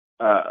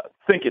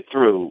think it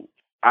through.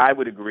 I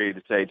would agree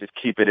to say just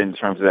keep it in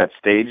terms of that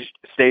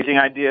staging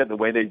idea, the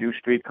way they do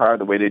Streetcar,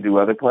 the way they do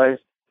other plays.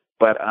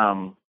 But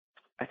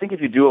I think if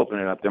you do open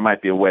it up, there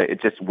might be a way.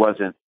 It just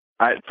wasn't,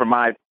 for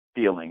my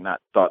feeling, not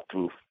thought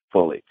through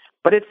fully.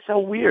 But it's so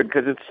weird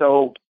because it's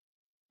so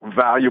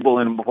valuable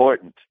and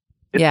important.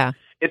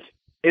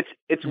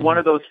 It's one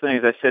of those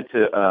things. I said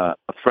to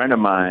a friend of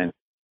mine,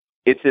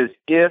 it's as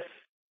if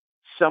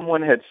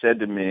someone had said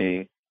to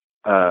me,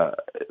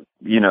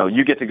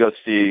 you get to go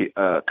see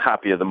a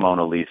copy of the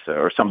Mona Lisa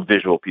or some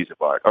visual piece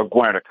of art, or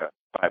Guernica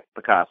by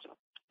Picasso,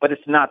 but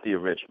it's not the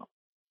original.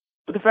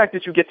 But the fact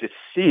that you get to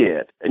see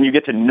it and you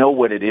get to know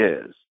what it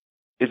is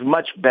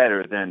much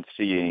better than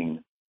seeing,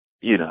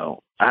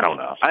 I don't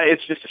know.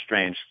 It's just a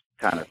strange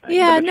kind of thing.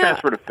 Yeah, but the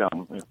transfer to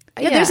film.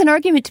 Yeah, there's an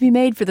argument to be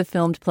made for the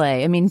filmed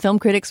play. I mean, film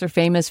critics are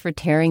famous for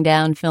tearing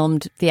down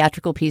filmed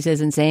theatrical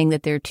pieces and saying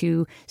that they're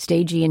too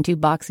stagey and too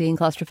boxy and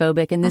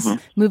claustrophobic. And this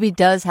movie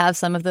does have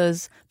some of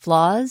those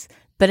flaws.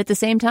 But at the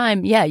same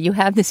time, you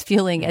have this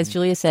feeling, as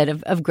Julia said,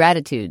 of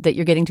gratitude that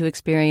you're getting to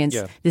experience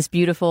this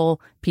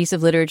beautiful piece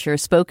of literature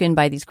spoken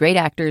by these great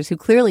actors who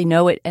clearly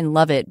know it and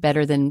love it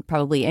better than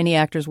probably any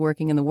actors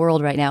working in the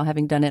world right now,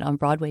 having done it on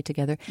Broadway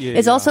together.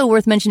 It's also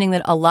worth mentioning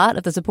that a lot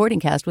of the supporting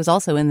cast was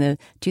also in the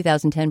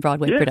 2010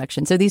 Broadway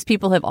production. So these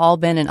people have all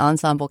been an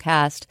ensemble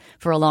cast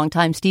for a long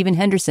time. Stephen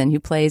Henderson,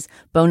 who plays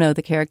Bono,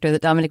 the character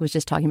that Dominic was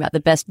just talking about, the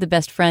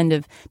best friend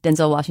of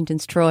Denzel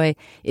Washington's Troy,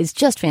 is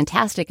just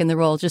fantastic in the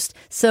role, just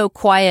so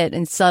quiet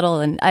and subtle.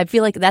 And I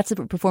feel like that's a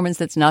performance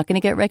that's not going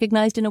to get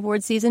recognized in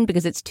award season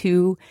because it's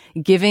too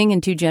giving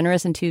and too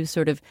generous and too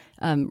sort of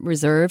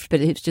reserved,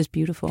 but it's just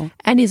beautiful.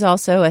 And he's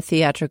also a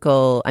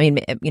theatrical,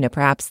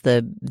 perhaps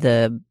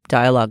the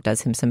dialogue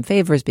does him some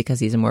favors because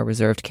he's a more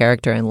reserved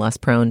character and less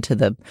prone to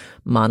the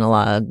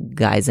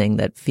monologuizing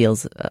that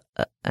feels,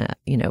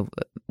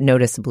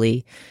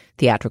 noticeably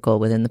theatrical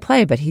within the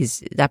play. But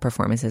that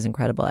performance is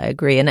incredible. I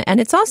agree.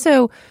 And it's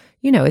also,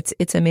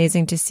 it's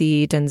amazing to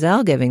see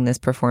Denzel giving this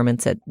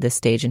performance at this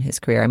stage in his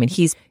career. I mean,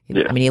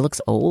 he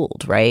looks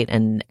old, right?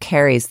 And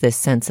carries this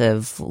sense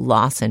of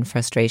loss and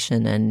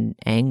frustration and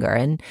anger.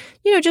 And,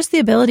 just the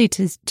ability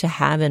to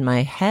have in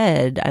my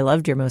head, I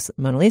loved your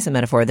Mona Lisa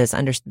metaphor, this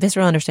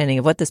visceral understanding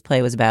of what this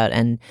play was about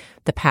and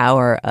the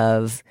power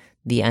of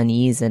the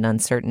unease and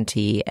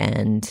uncertainty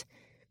and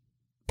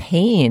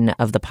pain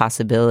of the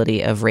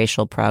possibility of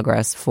racial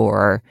progress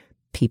for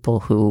people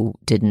who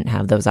didn't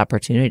have those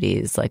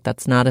opportunities. Like,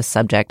 that's not a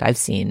subject I've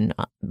seen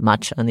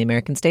much on the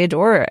American stage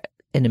or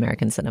in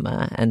American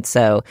cinema. And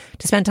so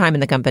to spend time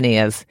in the company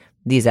of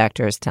these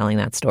actors telling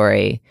that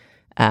story,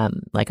 I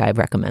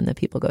recommend that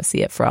people go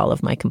see it for all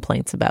of my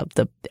complaints about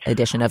the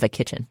addition of a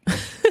kitchen.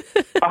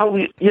 And I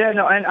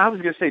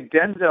was going to say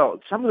Denzel,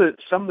 some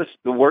of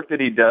the work that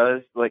he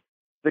does, like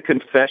the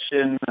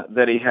confession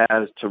that he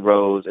has to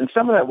Rose, and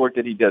some of that work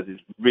that he does is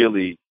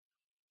really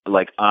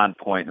like on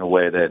point in a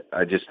way that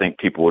I just think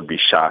people would be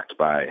shocked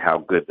by how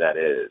good that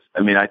is.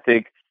 I mean, I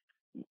think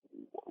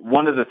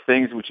one of the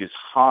things which is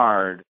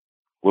hard,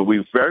 when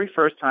we very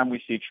first time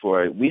we see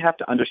Troy, we have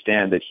to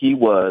understand that he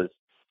was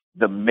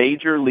the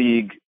major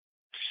league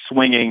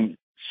swinging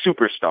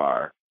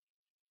superstar.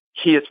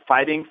 He is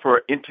fighting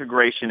for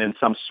integration in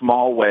some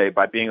small way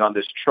by being on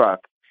this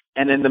truck.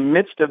 And in the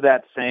midst of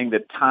that, saying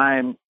that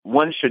time,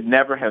 one should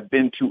never have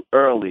been too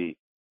early,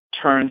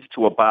 turns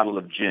to a bottle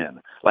of gin.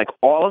 Like,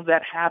 all of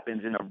that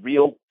happens in a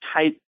real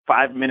tight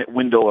 5-minute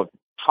window of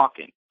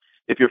talking.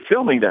 If you're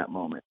filming that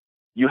moment,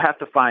 you have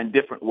to find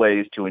different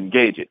ways to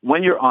engage it.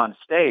 When you're on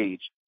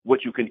stage,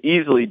 what you can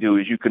easily do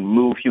is you can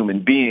move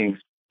human beings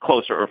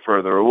closer or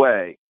further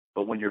away.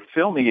 But when you're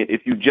filming it,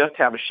 if you just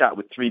have a shot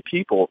with 3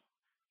 people,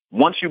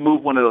 once you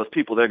move one of those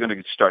people, they're going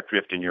to start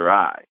drifting your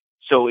eye.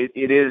 So it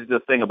is the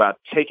thing about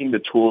taking the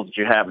tools that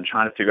you have and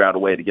trying to figure out a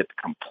way to get the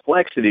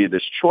complexity of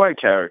this Troy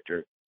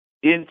character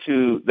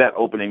into that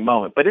opening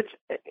moment. But it's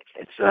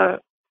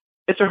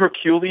a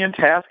Herculean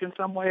task in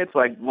some way. It's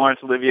like Laurence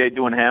Olivier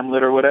doing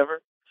Hamlet or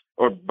whatever,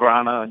 or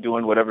Branagh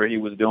doing whatever he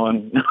was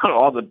doing,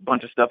 all the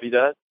bunch of stuff he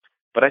does.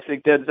 But I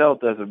think Denzel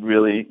does a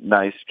really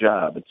nice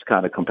job. It's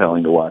kind of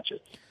compelling to watch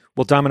it.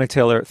 Well, Dominic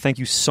Taylor, thank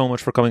you so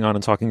much for coming on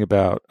and talking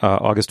about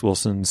August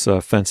Wilson's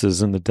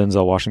Fences and the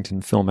Denzel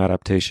Washington film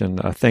adaptation.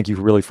 Thank you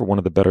really for one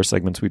of the better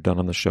segments we've done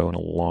on the show in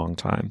a long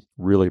time.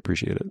 Really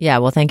appreciate it. Yeah,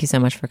 well, thank you so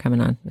much for coming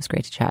on. It was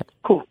great to chat.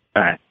 Cool.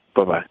 All right.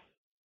 Bye-bye.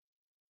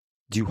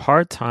 Do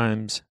hard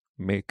times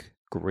make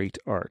great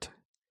art?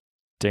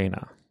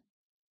 Dana.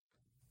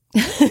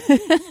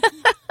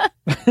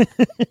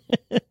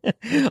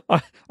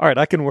 All right,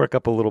 I can work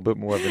up a little bit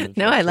more of an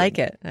No, I like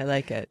it. I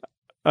like it.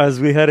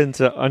 As we head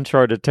into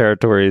uncharted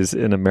territories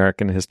in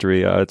American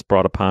history, it's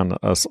brought upon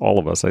us, all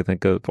of us, I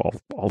think, all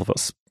of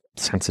us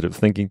sensitive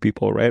thinking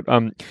people, right?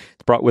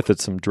 It's brought with it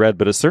some dread,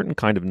 but a certain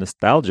kind of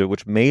nostalgia,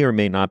 which may or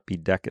may not be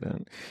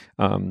decadent.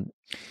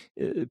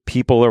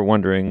 People are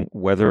wondering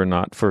whether or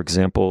not, for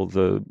example,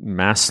 the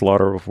mass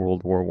slaughter of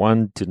World War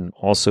I didn't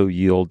also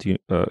yield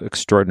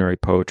extraordinary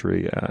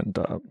poetry and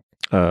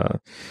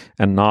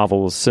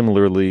novels.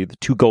 Similarly, the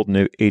 2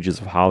 golden ages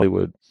of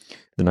Hollywood,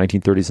 the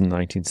 1930s and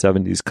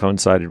 1970s,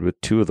 coincided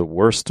with 2 of the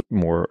worst,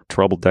 more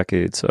troubled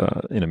decades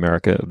in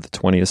America of the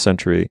 20th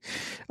century.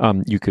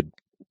 You could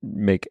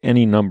make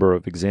any number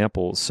of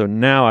examples. So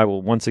now I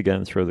will once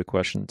again throw the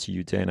question to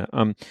you, Dana.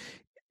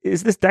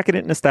 Is this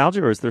decadent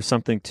nostalgia, or is there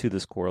something to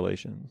this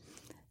correlation?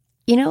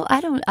 You know, I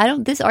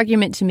don't, this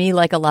argument to me,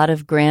 like a lot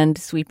of grand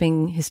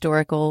sweeping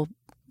historical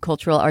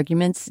cultural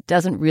arguments,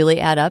 doesn't really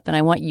add up. And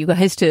I want you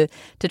guys to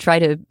try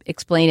to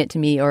explain it to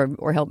me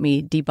or help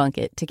me debunk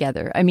it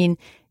together. I mean,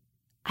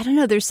 I don't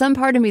know. There's some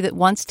part of me that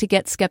wants to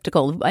get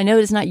skeptical. I know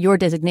it's not your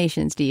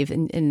designation, Steve,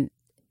 and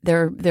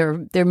there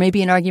may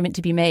be an argument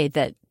to be made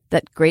that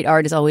great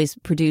art is always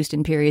produced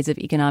in periods of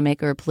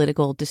economic or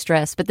political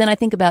distress. But then I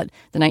think about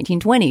the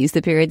 1920s,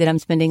 the period that I'm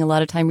spending a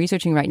lot of time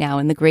researching right now,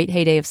 and the great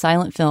heyday of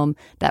silent film.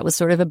 That was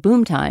sort of a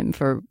boom time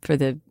for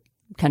the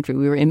country.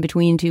 We were in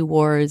between 2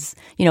 wars.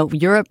 You know,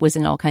 Europe was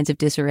in all kinds of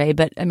disarray,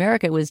 but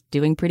America was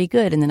doing pretty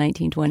good in the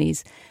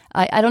 1920s.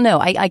 I don't know.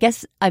 I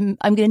guess I'm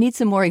going to need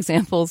some more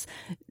examples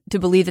to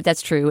believe that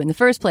that's true in the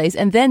first place.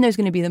 And then there's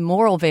going to be the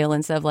moral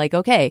valence of like,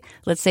 okay,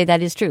 let's say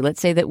that is true.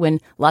 Let's say that when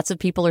lots of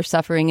people are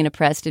suffering and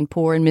oppressed and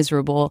poor and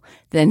miserable,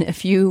 then a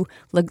few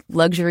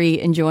luxury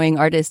enjoying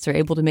artists are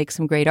able to make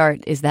some great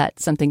art. Is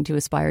that something to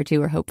aspire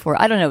to or hope for?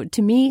 I don't know.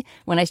 To me,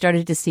 when I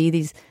started to see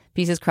these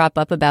pieces crop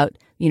up about,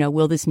 you know,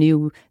 will this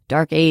new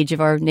dark age of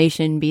our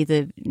nation be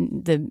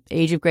the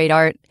age of great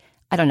art?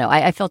 I don't know.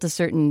 I felt a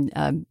certain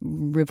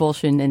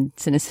revulsion and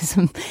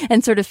cynicism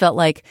and sort of felt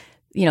like,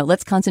 you know,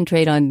 let's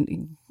concentrate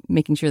on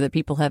making sure that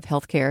people have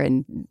health care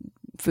and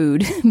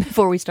food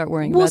before we start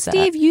worrying about that.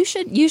 Well, Steve, you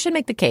should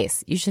make the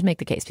case. You should make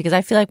the case, because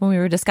I feel like when we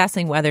were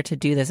discussing whether to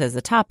do this as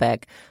a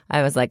topic,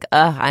 I was like,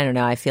 I don't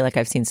know. I feel like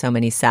I've seen so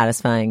many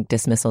satisfying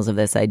dismissals of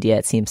this idea.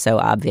 It seems so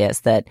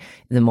obvious that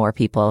the more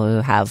people who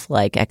have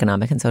like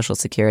economic and social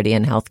security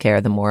and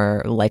healthcare, the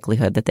more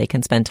likelihood that they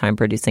can spend time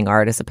producing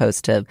art, as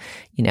opposed to,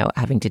 you know,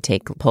 having to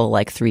pull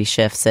like 3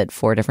 shifts at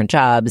 4 different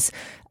jobs.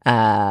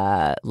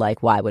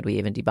 Like, why would we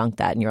even debunk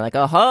that? And you're like,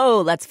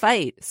 oh, let's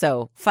fight.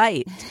 So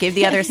fight. Give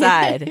the other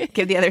side.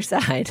 Give the other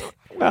side.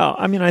 Well,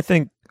 I mean, I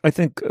think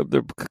there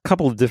are a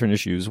couple of different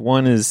issues.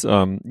 One is,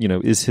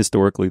 is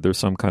historically there's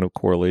some kind of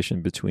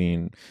correlation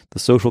between the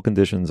social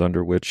conditions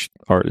under which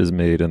art is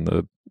made and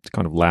the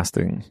kind of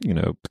lasting,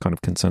 kind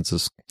of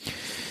consensus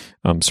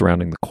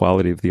surrounding the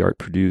quality of the art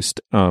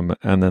produced.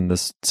 And then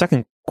this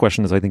second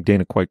question, as I think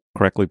Dana quite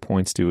correctly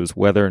points to, is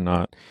whether or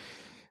not,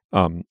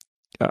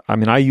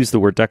 I use the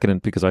word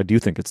decadent because I do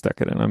think it's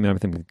decadent. I mean, I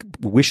think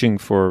wishing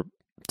for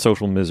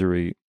social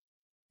misery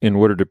in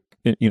order to,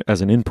 as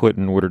an input,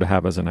 in order to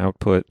have as an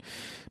output,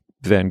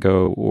 Van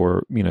Gogh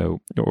or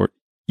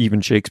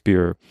even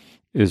Shakespeare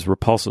is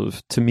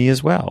repulsive to me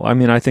as well. I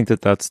mean, I think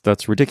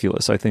that's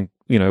ridiculous. I think,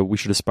 we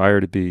should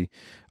aspire to be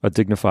a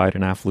dignified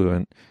and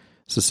affluent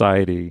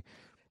society.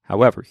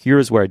 However,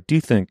 here's where I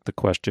do think the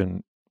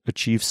question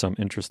achieves some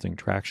interesting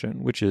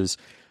traction, which is,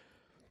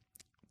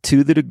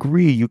 to the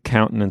degree you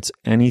countenance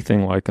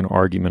anything like an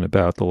argument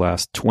about the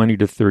last 20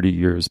 to 30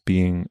 years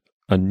being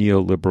a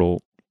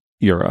neoliberal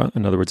era,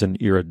 in other words, an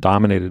era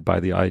dominated by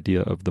the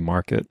idea of the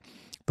market,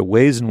 the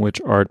ways in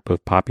which art,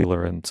 both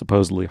popular and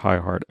supposedly high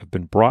art, have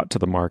been brought to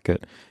the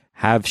market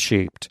have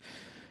shaped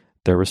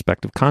their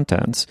respective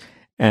contents.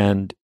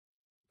 And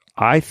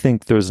I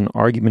think there's an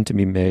argument to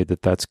be made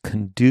that that's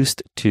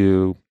conduced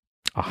to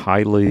a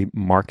highly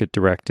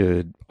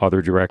market-directed,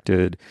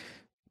 other-directed,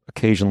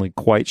 occasionally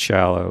quite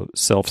shallow,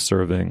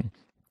 self-serving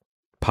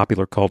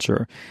popular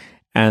culture.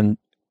 And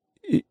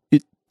it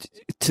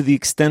to the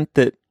extent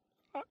that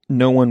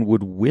no one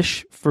would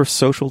wish for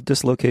social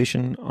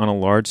dislocation on a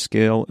large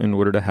scale in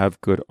order to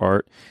have good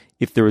art,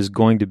 if there is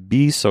going to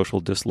be social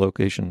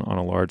dislocation on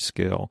a large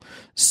scale,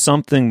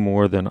 something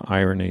more than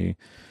irony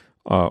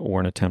or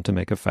an attempt to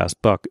make a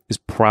fast buck is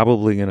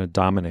probably going to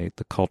dominate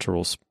the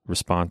cultural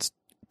response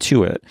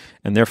to it.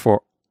 And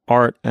therefore,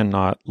 art and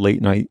not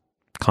late night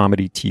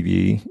comedy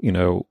TV,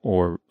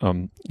 or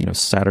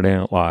Saturday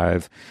Night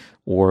Live,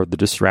 or the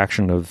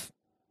distraction of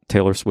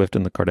Taylor Swift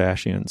and the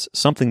Kardashians,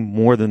 something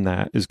more than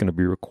that is going to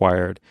be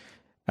required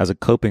as a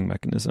coping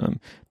mechanism.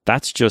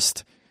 That's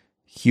just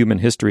human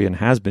history and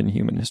has been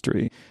human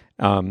history.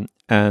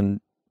 And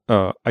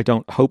I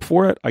don't hope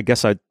for it. I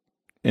guess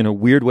in a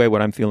weird way,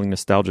 what I'm feeling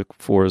nostalgic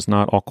for is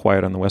not All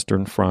Quiet on the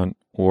Western Front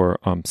or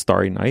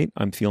Starry Night.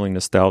 I'm feeling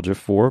nostalgia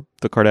for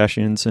the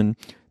Kardashians and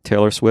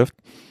Taylor Swift.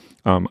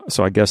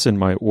 So I guess in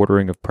my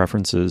ordering of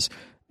preferences,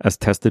 as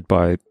tested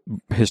by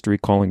history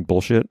calling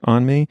bullshit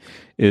on me,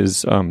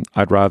 is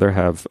I'd rather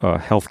have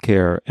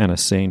healthcare and a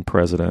sane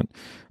president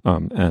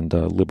and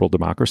liberal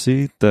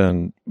democracy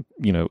than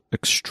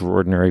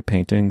extraordinary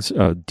paintings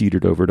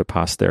deeded over to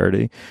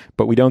posterity.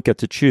 But we don't get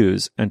to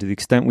choose, and to the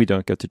extent we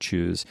don't get to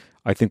choose,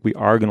 I think we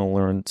are going to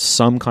learn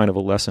some kind of a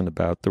lesson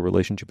about the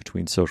relationship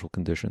between social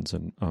conditions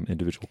and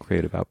individual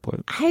creative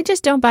output. I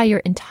just don't buy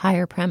your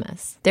entire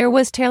premise. There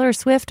was Taylor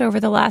Swift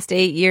over the last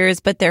 8 years,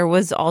 but there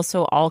was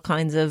also all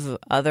kinds of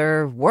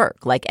other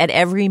work. Like at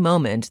every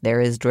moment,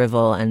 there is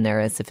drivel and there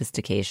is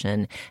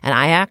sophistication. And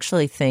I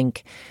actually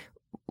think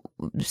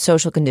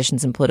social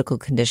conditions and political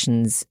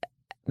conditions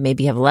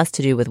maybe have less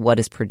to do with what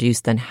is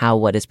produced than how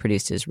what is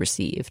produced is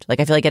received. Like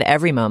I feel like at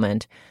every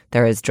moment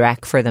there is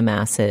dreck for the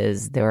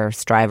masses. There are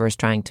strivers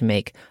trying to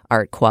make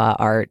art qua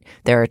art.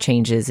 There are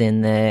changes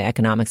in the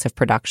economics of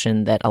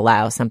production that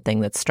allow something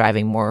that's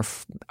striving more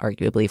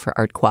arguably for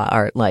art qua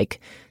art,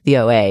 like the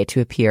OA, to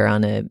appear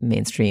on a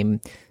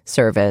mainstream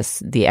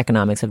service. The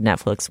economics of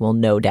Netflix will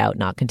no doubt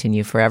not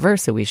continue forever,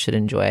 so we should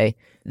enjoy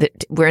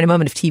we're in a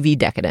moment of TV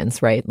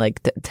decadence, right?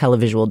 Like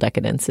televisual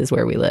decadence is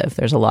where we live.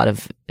 There's a lot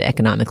of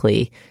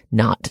economically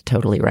not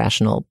totally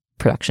rational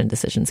production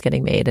decisions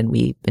getting made, and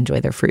we enjoy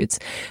their fruits.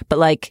 But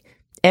like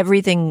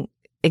everything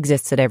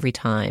exists at every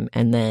time.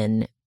 And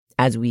then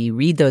as we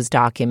read those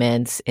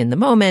documents in the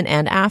moment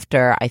and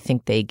after, I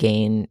think they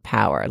gain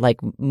power. Like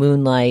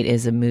Moonlight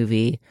is a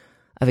movie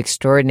of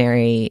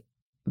extraordinary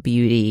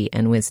beauty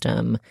and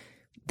wisdom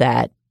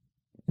that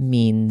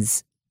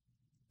means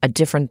a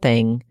different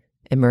thing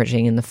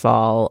emerging in the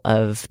fall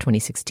of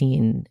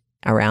 2016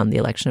 around the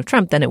election of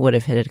Trump than it would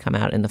if it had come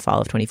out in the fall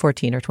of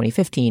 2014 or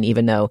 2015,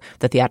 even though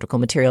the theatrical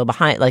material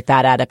behind, like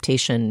that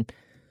adaptation,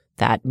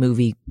 that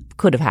movie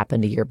could have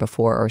happened a year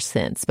before or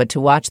since. But to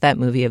watch that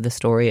movie of the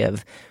story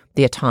of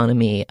the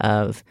autonomy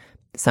of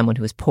someone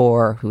who is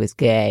poor, who is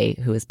gay,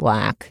 who is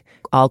Black,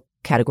 all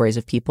categories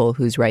of people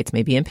whose rights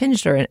may be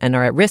impinged and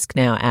are at risk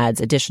now,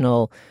 adds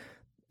additional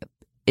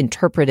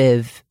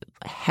interpretive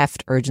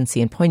heft, urgency,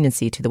 and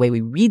poignancy to the way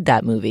we read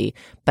that movie.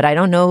 But I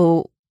don't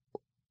know,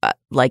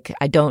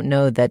 I don't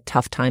know that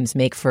tough times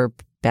make for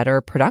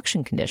better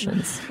production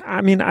conditions.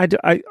 I mean, I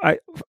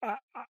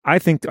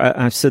think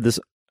I've said this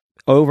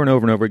over and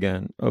over and over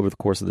again over the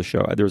course of the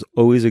show. There's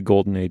always a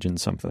golden age in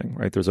something,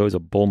 right? There's always a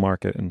bull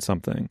market in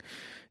something.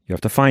 You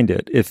have to find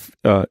it. If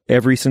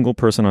every single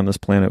person on this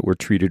planet were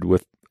treated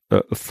with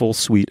a full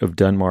suite of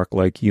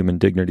Denmark-like human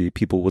dignity,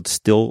 people would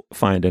still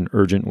find an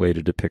urgent way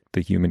to depict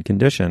the human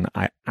condition.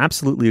 I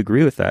absolutely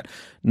agree with that.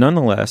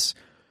 Nonetheless,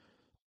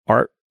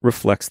 art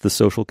reflects the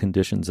social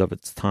conditions of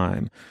its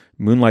time.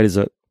 Moonlight is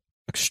an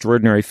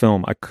extraordinary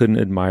film. I couldn't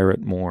admire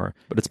it more,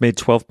 but it's made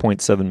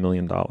 $12.7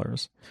 million.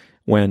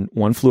 When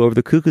One Flew Over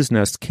the Cuckoo's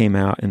Nest came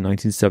out in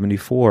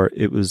 1974,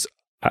 it was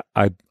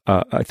I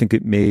think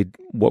it made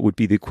what would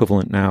be the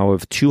equivalent now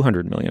of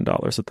 $200 million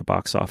at the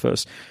box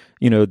office.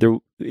 There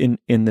in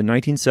the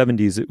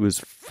 1970s, it was,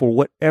 for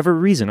whatever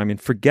reason, I mean,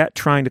 forget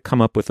trying to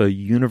come up with a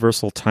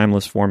universal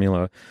timeless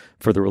formula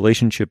for the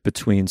relationship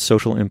between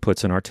social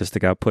inputs and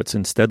artistic outputs.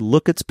 Instead,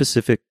 look at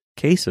specific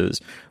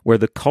cases where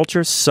the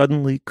culture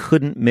suddenly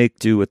couldn't make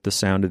do with the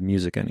sound of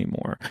music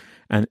anymore.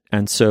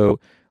 And so,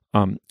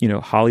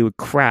 Hollywood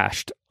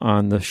crashed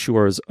on the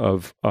shores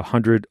of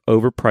 100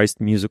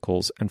 overpriced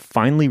musicals and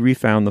finally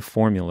refound the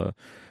formula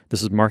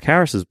This is Mark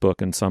Harris's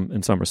book in some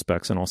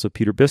respects, and also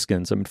Peter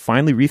Biskin's. I mean,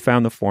 finally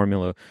refound the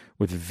formula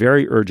with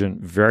very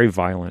urgent, very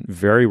violent,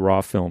 very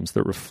raw films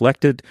that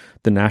reflected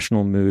the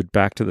national mood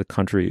back to the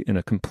country in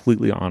a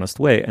completely honest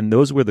way. And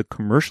those were the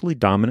commercially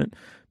dominant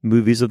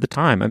movies of the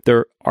time. And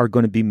there are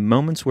going to be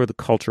moments where the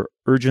culture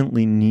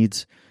urgently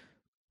needs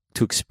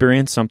to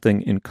experience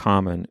something in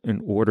common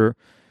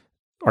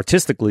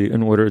artistically,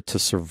 in order to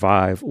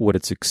survive what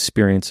it's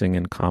experiencing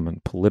in common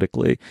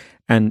politically.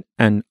 And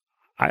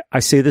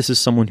I say this as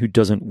someone who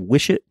doesn't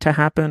wish it to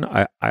happen.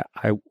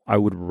 I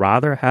would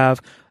rather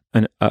have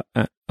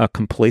a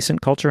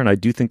complacent culture, and I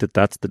do think that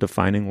that's the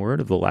defining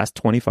word of the last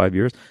 25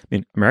 years. I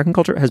mean, American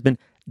culture has been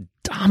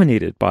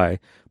dominated by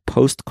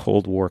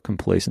post-Cold War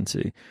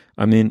complacency.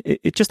 I mean,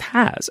 it just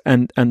has.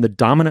 And the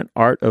dominant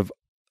art of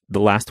the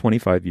last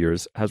 25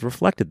 years has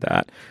reflected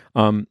that.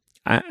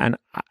 And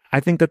I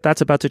think that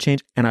that's about to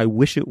change, and I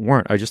wish it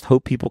weren't. I just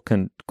hope people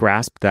can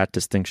grasp that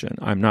distinction.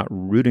 I'm not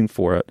rooting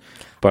for it,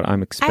 but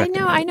I'm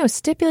expecting I know.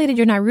 Stipulated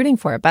you're not rooting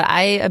for it, but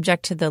I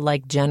object to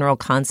the general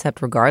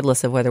concept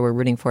regardless of whether we're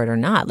rooting for it or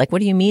not. Like,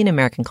 what do you mean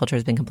American culture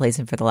has been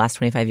complacent for the last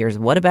 25 years?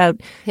 What about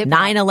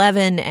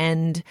 9/11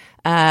 and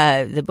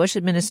the Bush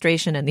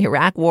administration and the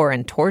Iraq War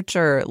and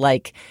torture?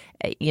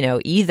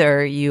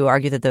 Either you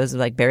argue that those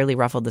barely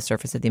ruffled the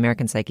surface of the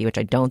American psyche, which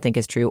I don't think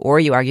is true, or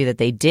you argue that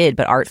they did,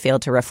 but art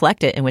failed to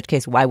reflect it, in which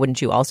case, why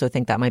wouldn't you also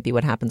think that might be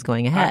what happens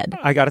going ahead?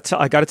 I got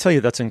to tell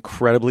you, that's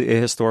incredibly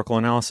ahistorical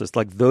analysis.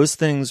 Like, those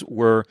things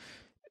were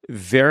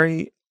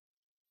very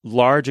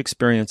large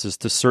experiences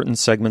to certain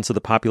segments of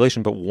the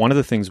population. But one of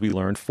the things we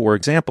learned, for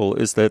example,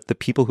 is that the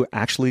people who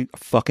actually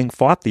fucking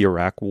fought the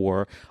Iraq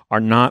War are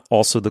not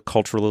also the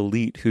cultural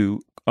elite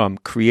who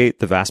create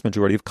the vast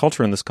majority of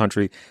culture in this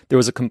country. There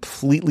was a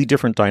completely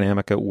different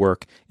dynamic at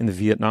work in the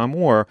Vietnam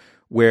War,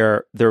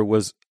 where there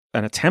was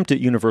an attempt at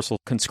universal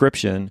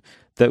conscription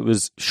that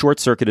was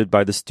short-circuited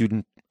by the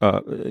student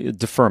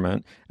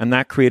deferment, and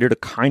that created a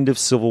kind of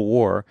civil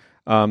war.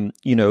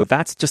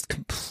 That's just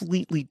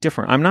completely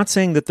different. I'm not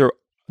saying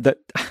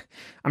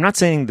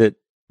that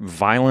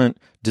violent,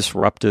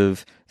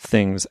 disruptive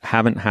things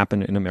haven't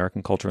happened in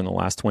American culture in the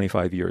last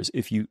 25 years.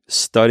 If you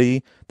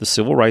study the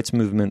civil rights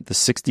movement, the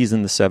 60s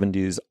and the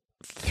 70s,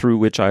 through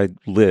which I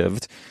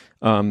lived,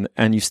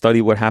 and you study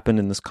what happened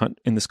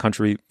in this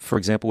country, for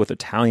example, with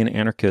Italian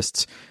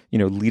anarchists,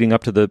 leading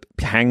up to the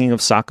hanging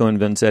of Sacco and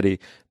Vanzetti,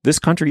 this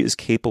country is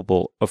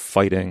capable of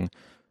fighting,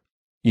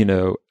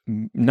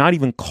 not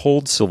even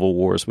cold civil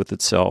wars with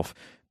itself,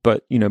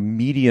 but,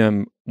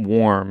 medium,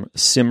 warm,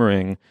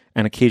 simmering,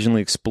 and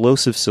occasionally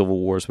explosive civil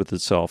wars with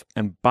itself.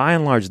 And by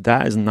and large,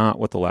 that is not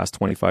what the last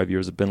 25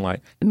 years have been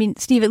like. I mean,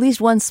 Steve, at least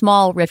one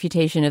small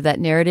refutation of that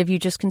narrative you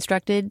just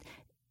constructed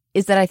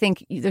is that I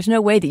think there's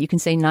no way that you can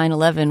say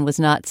 9/11 was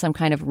not some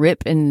kind of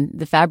rip in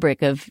the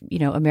fabric of,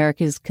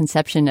 America's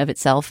conception of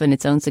itself and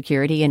its own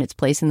security and its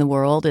place in the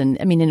world. And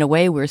I mean, in a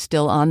way, we're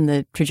still on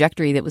the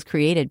trajectory that was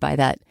created by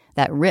that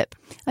rip.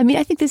 I mean,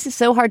 I think this is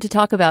so hard to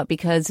talk about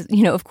because,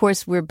 of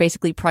course, we're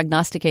basically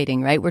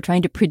prognosticating, right? We're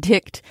trying to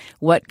predict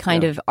what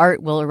kind of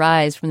art will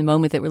arise from the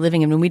moment that we're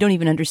living in, and we don't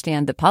even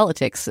understand the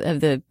politics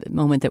of the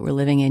moment that we're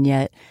living in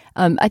yet.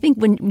 I think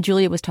when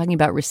Julia was talking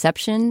about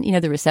reception,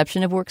 the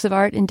reception of works of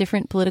art in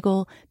different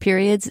political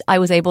periods, I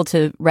was able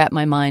to wrap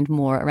my mind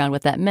more around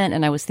what that meant.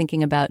 And I was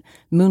thinking about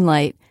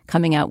Moonlight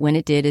coming out when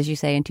it did, as you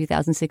say, in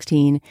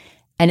 2016,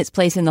 and its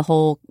place in the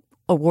whole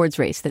awards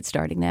race that's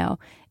starting now.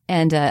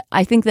 And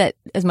I think that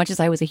as much as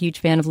I was a huge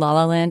fan of La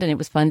La Land and it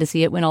was fun to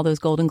see it win all those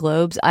Golden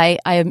Globes,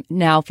 I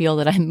now feel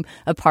that I'm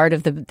a part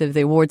of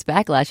the awards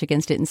backlash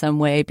against it in some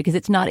way because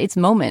it's not its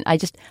moment.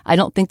 I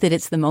don't think that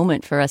it's the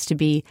moment for us to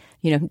be,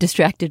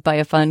 distracted by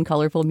a fun,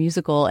 colorful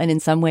musical. And in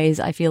some ways,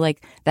 I feel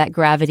like that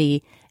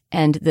gravity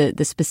and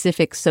the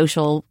specific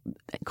social,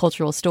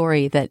 cultural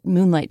story that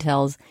Moonlight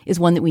tells is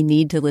one that we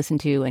need to listen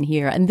to and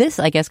hear. And this,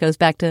 I guess, goes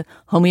back to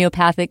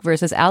homeopathic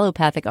versus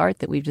allopathic art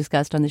that we've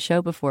discussed on the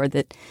show before,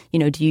 that,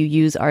 do you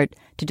use art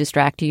to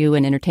distract you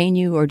and entertain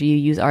you, or do you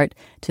use art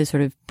to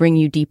sort of bring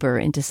you deeper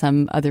into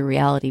some other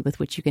reality with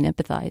which you can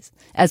empathize,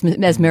 as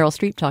Meryl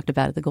Streep talked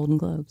about at the Golden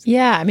Globes?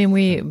 Yeah, I mean,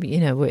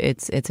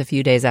 it's a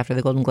few days after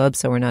the Golden Globes,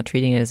 so we're not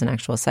treating it as an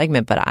actual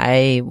segment, but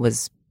I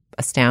was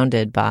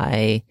astounded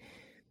by...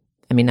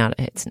 Meryl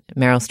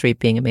Streep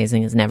being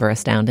amazing is never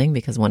astounding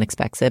because one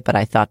expects it, but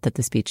I thought that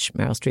the speech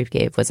Meryl Streep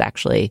gave was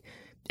actually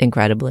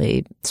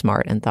incredibly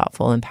smart and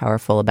thoughtful and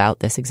powerful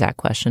about this exact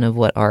question of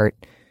what art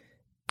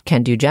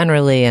can do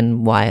generally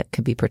and why it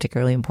could be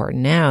particularly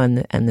important now,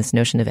 and this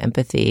notion of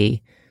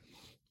empathy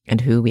and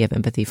who we have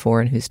empathy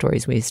for and whose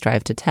stories we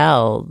strive to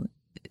tell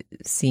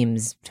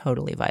seems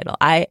totally vital.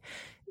 I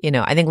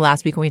think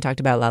last week when we talked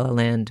about La La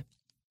Land,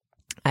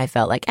 I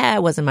felt like,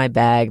 it wasn't my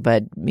bag,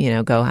 but,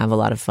 go have a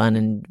lot of fun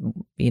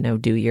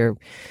and, do your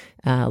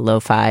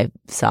lo-fi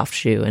soft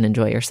shoe and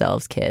enjoy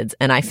yourselves, kids.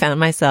 And I found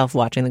myself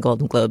watching the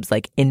Golden Globes,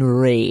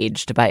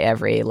 enraged by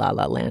every La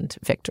La Land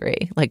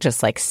victory.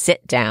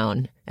 Sit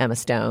down, Emma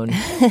Stone.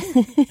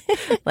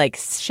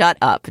 Shut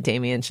up,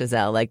 Damien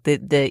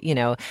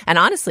Chazelle. And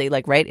honestly,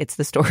 right, it's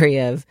the story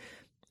of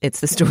it's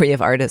the story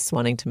of artists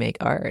wanting to make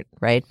art,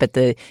 right? But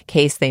the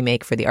case they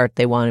make for the art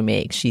they want to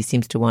make, she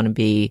seems to want to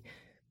be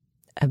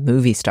a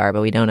movie star,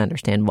 but we don't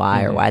understand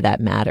why or why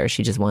that matters.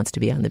 She just wants to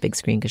be on the big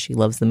screen because she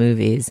loves the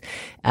movies.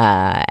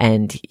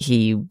 And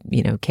he,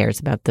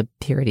 cares about the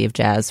purity of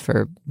jazz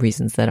for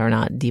reasons that are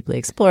not deeply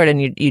explored. And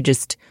you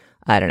just,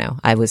 I don't know.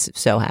 I was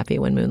so happy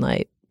when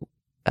Moonlight,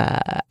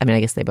 I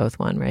guess they both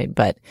won, right?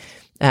 But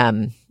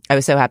I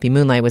was so happy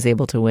Moonlight was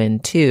able to win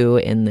too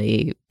in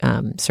the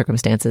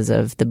circumstances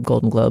of the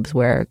Golden Globes,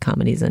 where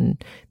comedies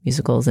and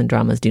musicals and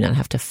dramas do not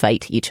have to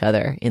fight each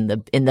other in the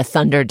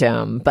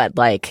Thunderdome. But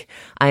like,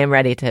 I am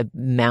ready to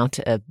mount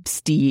a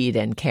steed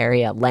and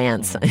carry a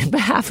lance on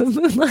behalf of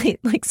Moonlight.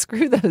 Like,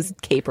 screw those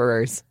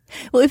caperers.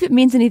 Well, if it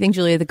means anything,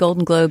 Julia, the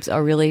Golden Globes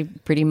are really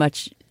pretty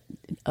much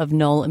of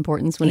null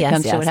importance when it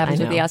comes to what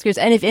happens with the Oscars.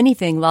 And if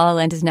anything, La La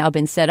Land has now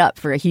been set up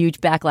for a huge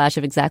backlash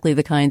of exactly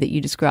the kind that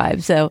you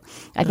described. So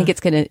I think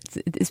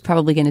it's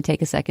probably going to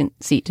take a second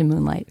seat to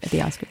Moonlight at the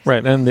Oscars.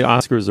 Right. And the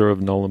Oscars are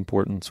of null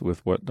importance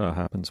with what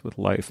happens with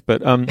life.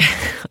 But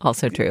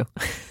also true.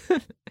 Well,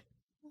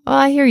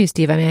 I hear you,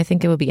 Steve. I mean, I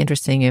think it would be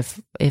interesting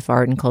if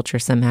art and culture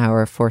somehow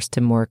are forced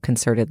to more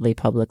concertedly,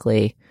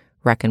 publicly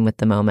reckon with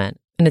the moment.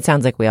 And it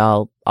sounds like we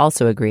all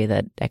also agree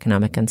that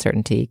economic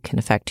uncertainty can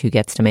affect who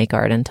gets to make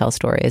art and tell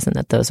stories, and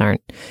that those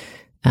aren't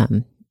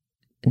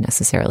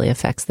necessarily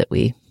effects that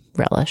we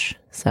relish.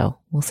 So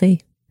we'll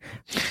see.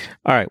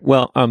 All right.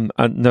 Well,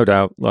 no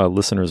doubt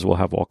listeners will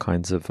have all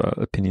kinds of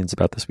opinions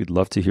about this. We'd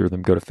love to hear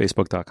them. Go to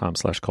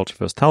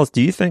facebook.com/culturefest. Tell us,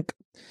 do you think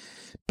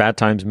bad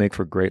times make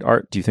for great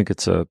art? Do you think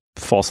it's a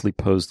falsely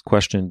posed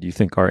question? Do you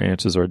think our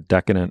answers are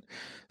decadent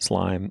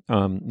slime?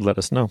 Let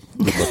us know.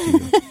 We'd love to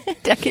hear.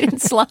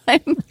 Decadent slime.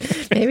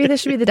 Maybe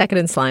this should be the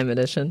Decadent Slime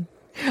edition.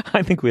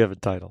 I think we have a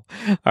title.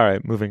 All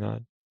right, moving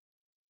on.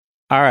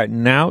 All right,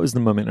 now is the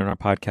moment in our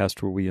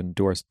podcast where we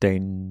endorse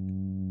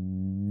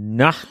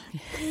Dana.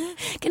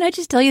 Can I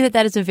just tell you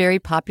that is a very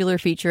popular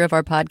feature of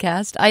our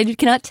podcast? I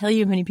cannot tell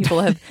you how many people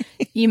have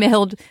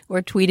emailed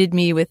or tweeted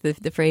me with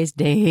the phrase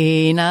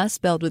Dana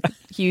spelled with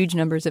huge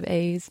numbers of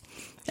A's.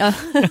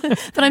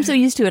 But I'm so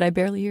used to it, I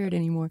barely hear it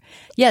anymore.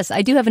 Yes,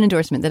 I do have an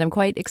endorsement that I'm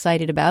quite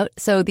excited about.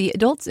 So the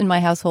adults in my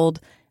household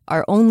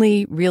are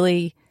only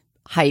really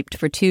hyped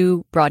for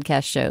 2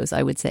 broadcast shows,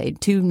 I would say,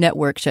 2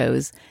 network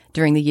shows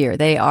during the year.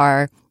 They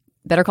are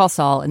Better Call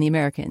Saul and The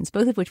Americans,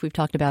 both of which we've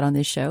talked about on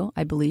this show,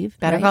 I believe.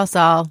 Better Call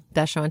Saul,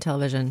 best show on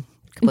television.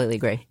 Completely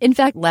agree. In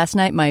fact, last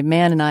night, my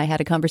man and I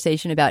had a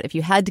conversation about if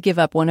you had to give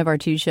up one of our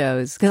 2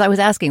 shows, because I was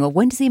asking, well,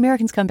 when does The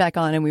Americans come back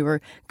on? And we were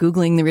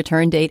Googling the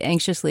return date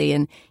anxiously.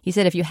 And he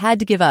said, if you had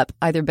to give up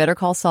either Better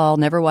Call Saul,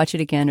 never watch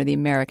it again, or The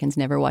Americans,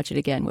 never watch it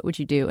again, what would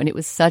you do? And it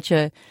was such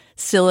a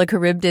Scylla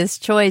Charybdis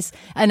choice.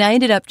 And I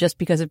ended up, just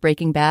because of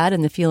Breaking Bad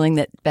and the feeling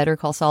that Better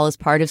Call Saul is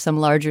part of some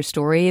larger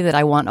story that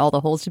I want all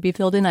the holes to be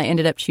filled in, I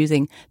ended up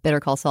choosing Better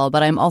Call Saul.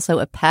 But I'm also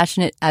a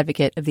passionate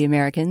advocate of The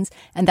Americans,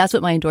 and that's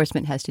what my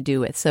endorsement has to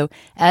do with. So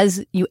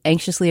as you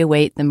anxiously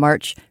await the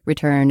March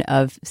return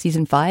of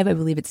season 5, I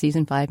believe it's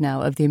season 5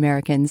 now, of The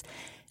Americans,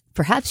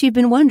 perhaps you've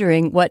been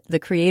wondering what the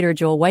creator,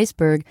 Joel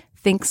Weisberg,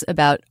 thinks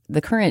about the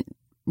current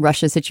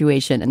Russia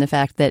situation and the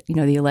fact that,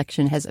 the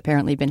election has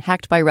apparently been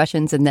hacked by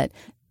Russians, and that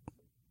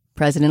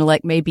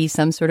President-elect may be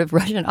some sort of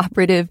Russian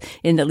operative,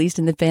 at least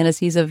in the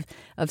fantasies of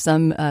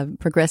some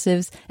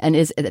progressives, and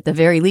is, at the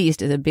very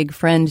least, is a big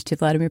friend to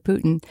Vladimir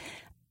Putin.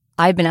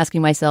 I've been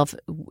asking myself,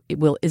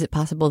 is it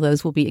possible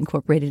those will be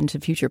incorporated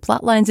into future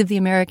plot lines of The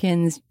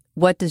Americans?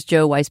 What does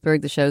Joe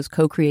Weisberg, the show's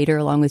co-creator,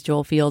 along with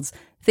Joel Fields,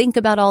 think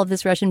about all of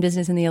this Russian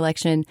business in the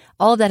election?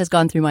 All of that has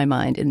gone through my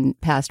mind in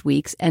past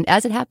weeks. And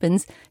as it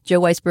happens,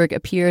 Joe Weisberg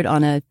appeared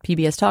on a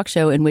PBS talk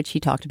show in which he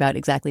talked about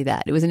exactly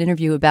that. It was an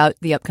interview about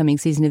the upcoming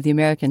season of The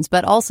Americans,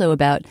 but also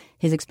about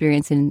his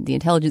experience in the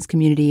intelligence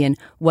community and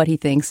what he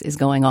thinks is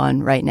going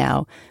on right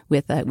now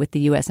with the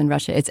U.S. and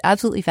Russia. It's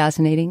absolutely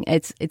fascinating.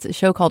 It's a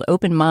show called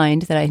Open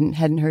Mind that I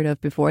hadn't heard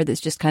of before. That's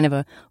just kind of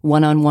a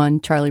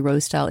one-on-one Charlie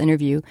Rose style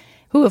interview.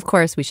 Who, of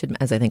course, we should,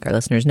 as I think our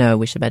listeners know,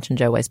 we should mention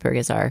Joe Weisberg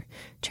is our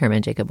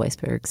chairman, Jacob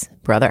Weisberg's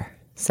brother.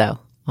 So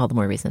all the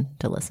more reason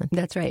to listen.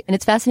 That's right. And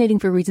it's fascinating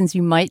for reasons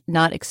you might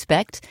not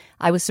expect.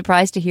 I was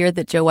surprised to hear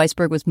that Joe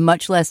Weisberg was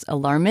much less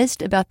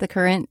alarmist about the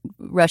current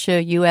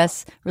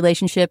Russia-U.S.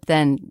 relationship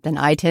than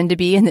I tend to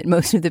be, and that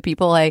most of the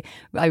people I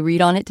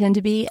read on it tend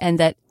to be, and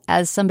that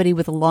as somebody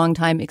with a long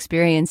time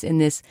experience in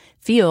this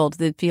field,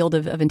 the field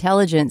of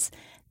intelligence,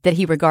 that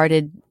he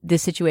regarded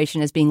this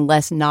situation as being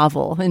less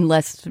novel and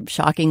less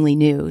shockingly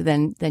new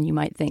than you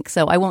might think.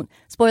 So I won't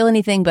spoil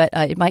anything, but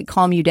it might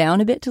calm you down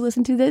a bit to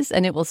listen to this,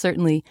 and it will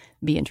certainly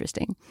be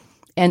interesting.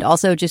 And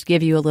also just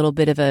give you a little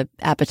bit of a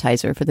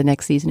appetizer for the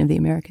next season of The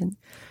Americans.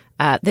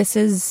 This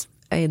is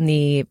can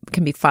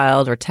be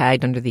filed or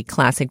tagged under the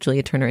classic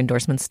Julia Turner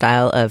endorsement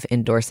style of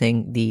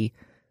endorsing the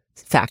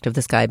fact of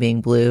the sky being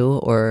blue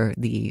or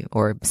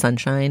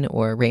sunshine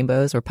or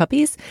rainbows or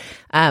puppies.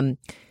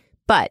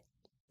 But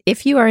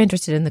if you are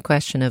interested in the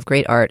question of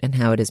great art and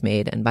how it is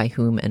made and by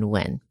whom and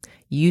when,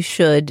 you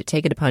should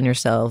take it upon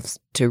yourselves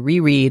to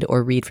reread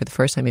or read for the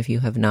first time, if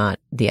you have not,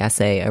 the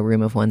essay A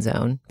Room of One's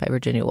Own by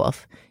Virginia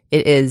Woolf.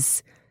 It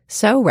is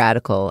so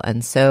radical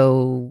and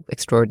so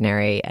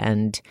extraordinary,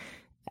 and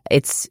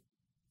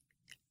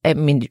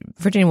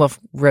Virginia Woolf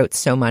wrote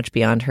so much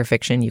beyond her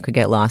fiction. You could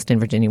get lost in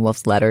Virginia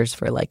Woolf's letters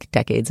for like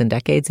decades and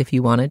decades if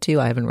you wanted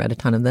to. I haven't read a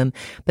ton of them,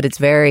 but it's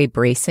very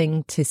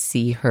bracing to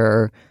see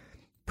her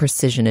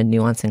precision and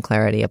nuance and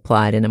clarity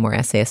applied in a more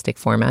essayistic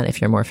format,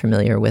 if you're more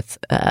familiar with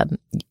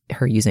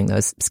her using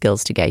those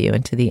skills to get you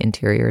into the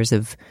interiors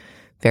of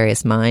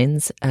various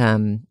minds.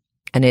 And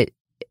it,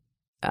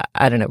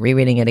 I don't know,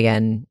 rereading it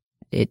again,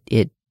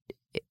 it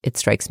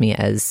strikes me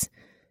as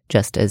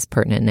just as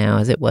pertinent now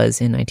as it was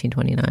in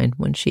 1929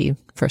 when she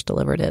first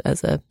delivered it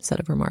as a set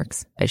of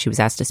remarks. She was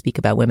asked to speak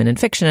about women in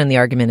fiction, and the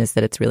argument is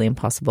that it's really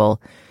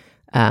impossible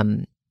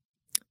to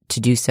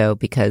do so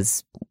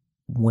because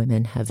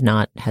women have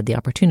not had the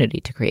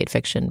opportunity to create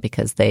fiction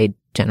because they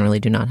generally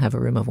do not have a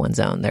room of one's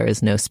own. There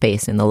is no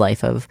space in the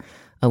life of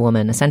a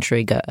woman a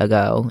century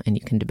ago, and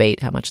you can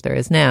debate how much there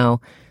is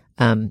now,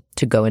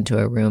 to go into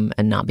a room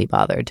and not be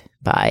bothered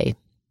by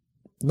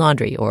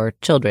laundry or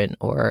children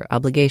or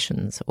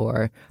obligations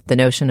or the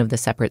notion of the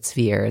separate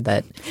sphere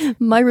that...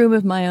 My room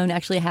of my own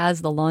actually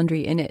has the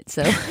laundry in it,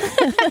 so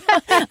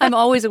I'm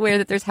always aware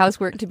that there's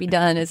housework to be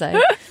done as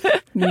I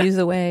muse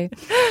away.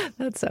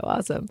 That's so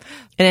awesome.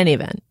 In any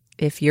event,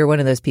 if you're one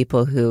of those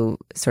people who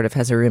sort of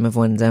has a room of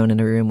one's own and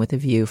a room with a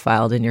view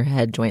filed in your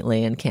head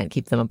jointly and can't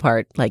keep them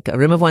apart, like A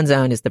Room of One's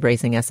Own is the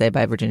bracing essay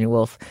by Virginia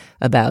Woolf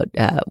about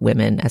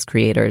women as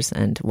creators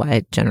and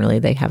why generally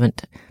they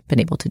haven't been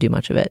able to do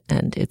much of it.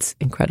 And it's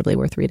incredibly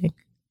worth reading.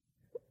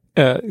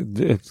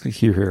 It's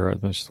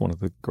just one of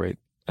the great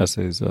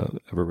essays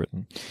ever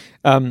written.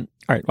 All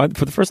right.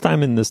 For the first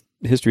time in this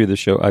history of the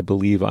show, I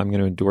believe I'm going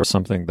to endorse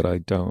something that I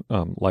don't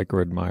like or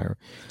admire.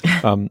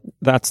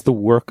 That's the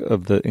work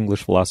of the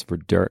English philosopher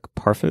Derek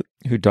Parfit,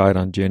 who died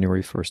on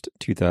January 1st,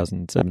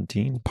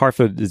 2017.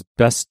 Parfit is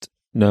best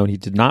known. He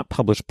did not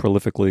publish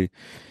prolifically.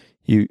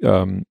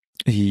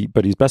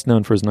 But he's best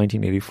known for his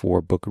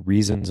 1984 book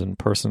Reasons and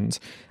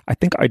Persons. I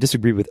think I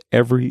disagree with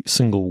every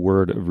single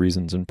word of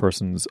Reasons and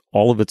Persons,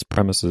 all of its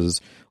premises,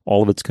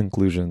 all of its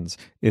conclusions,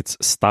 its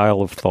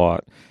style of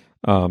thought,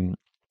 and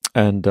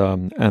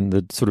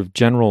the sort of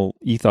general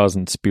ethos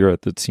and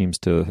spirit that seems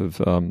to have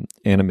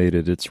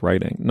animated its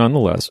writing.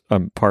 Nonetheless,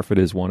 Parfit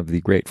is one of the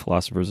great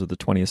philosophers of the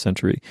 20th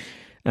century.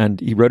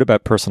 And he wrote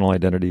about personal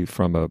identity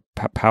from a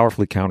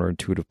powerfully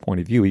counterintuitive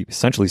point of view. He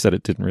essentially said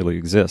it didn't really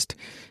exist,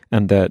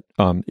 and that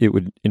it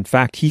would, in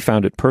fact, he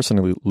found it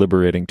personally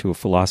liberating to have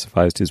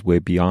philosophized his way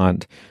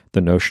beyond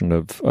the notion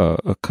of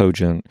a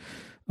cogent,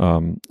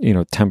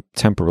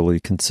 temporally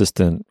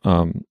consistent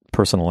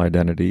personal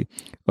identity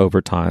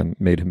over time,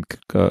 made him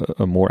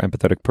a more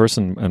empathetic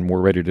person and more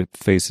ready to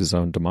face his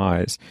own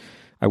demise.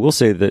 I will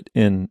say that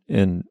in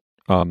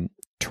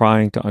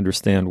trying to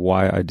understand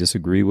why I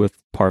disagree with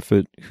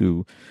Parfit,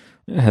 who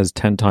has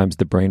 10 times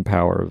the brain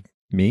power of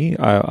me,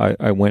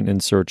 I went in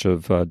search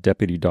of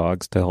deputy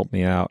dogs to help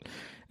me out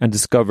and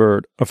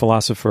discovered a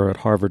philosopher at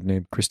Harvard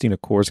named Christina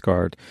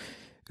Korsgaard,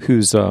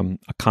 who's a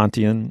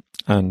Kantian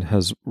and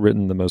has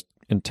written the most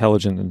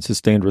intelligent and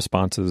sustained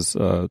responses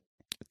to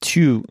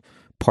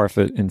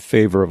Parfit in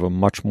favor of a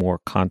much more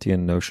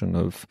Kantian notion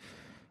of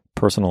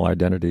personal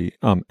identity.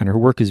 And her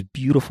work is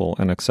beautiful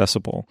and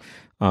accessible.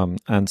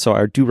 And so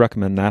I do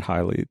recommend that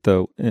highly,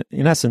 though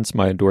in essence,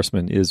 my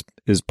endorsement is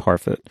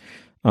Parfit,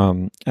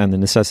 and the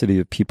necessity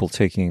of people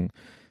taking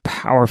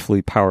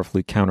powerfully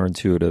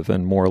counterintuitive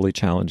and morally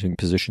challenging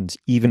positions,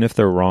 even if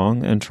they're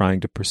wrong, and trying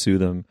to pursue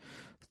them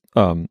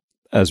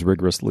as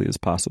rigorously as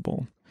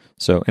possible.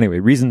 So anyway,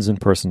 Reasons and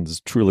Persons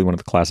is truly one of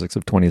the classics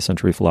of 20th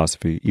century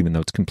philosophy, even though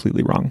it's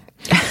completely wrong.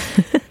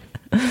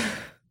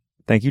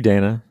 Thank you,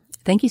 Dana.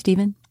 Thank you,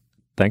 Stephen.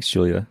 Thanks,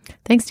 Julia.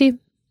 Thanks, Steve.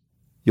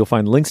 You'll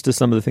find links to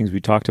some of the things we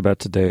talked about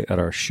today at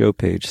our show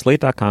page,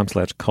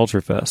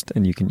 slate.com/culturefest,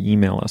 and you can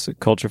email us at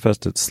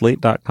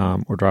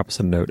culturefest@slate.com or drop us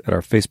a note at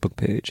our Facebook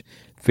page,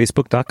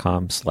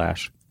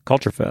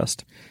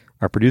 facebook.com/culturefest.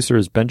 Our producer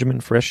is Benjamin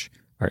Frisch.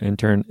 Our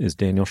intern is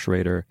Daniel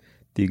Schrader.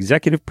 The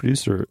executive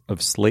producer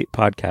of Slate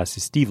Podcast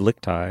is Steve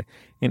Lickteig,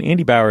 and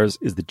Andy Bowers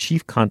is the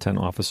chief content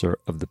officer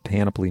of the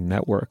Panoply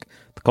Network.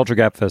 The Culture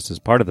Gap Fest is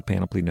part of the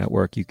Panoply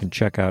Network. You can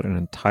check out an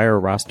entire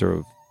roster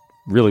of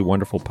really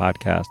wonderful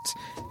podcasts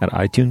at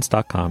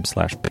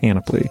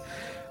itunes.com/panoply.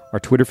 Our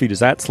Twitter feed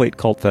is at Slate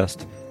Cult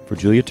Fest. For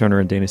Julia Turner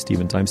and Dana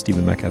Stevens, I'm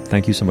Stephen Metcalf.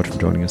 Thank you so much for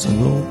joining us,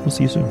 and we'll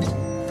see you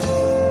soon.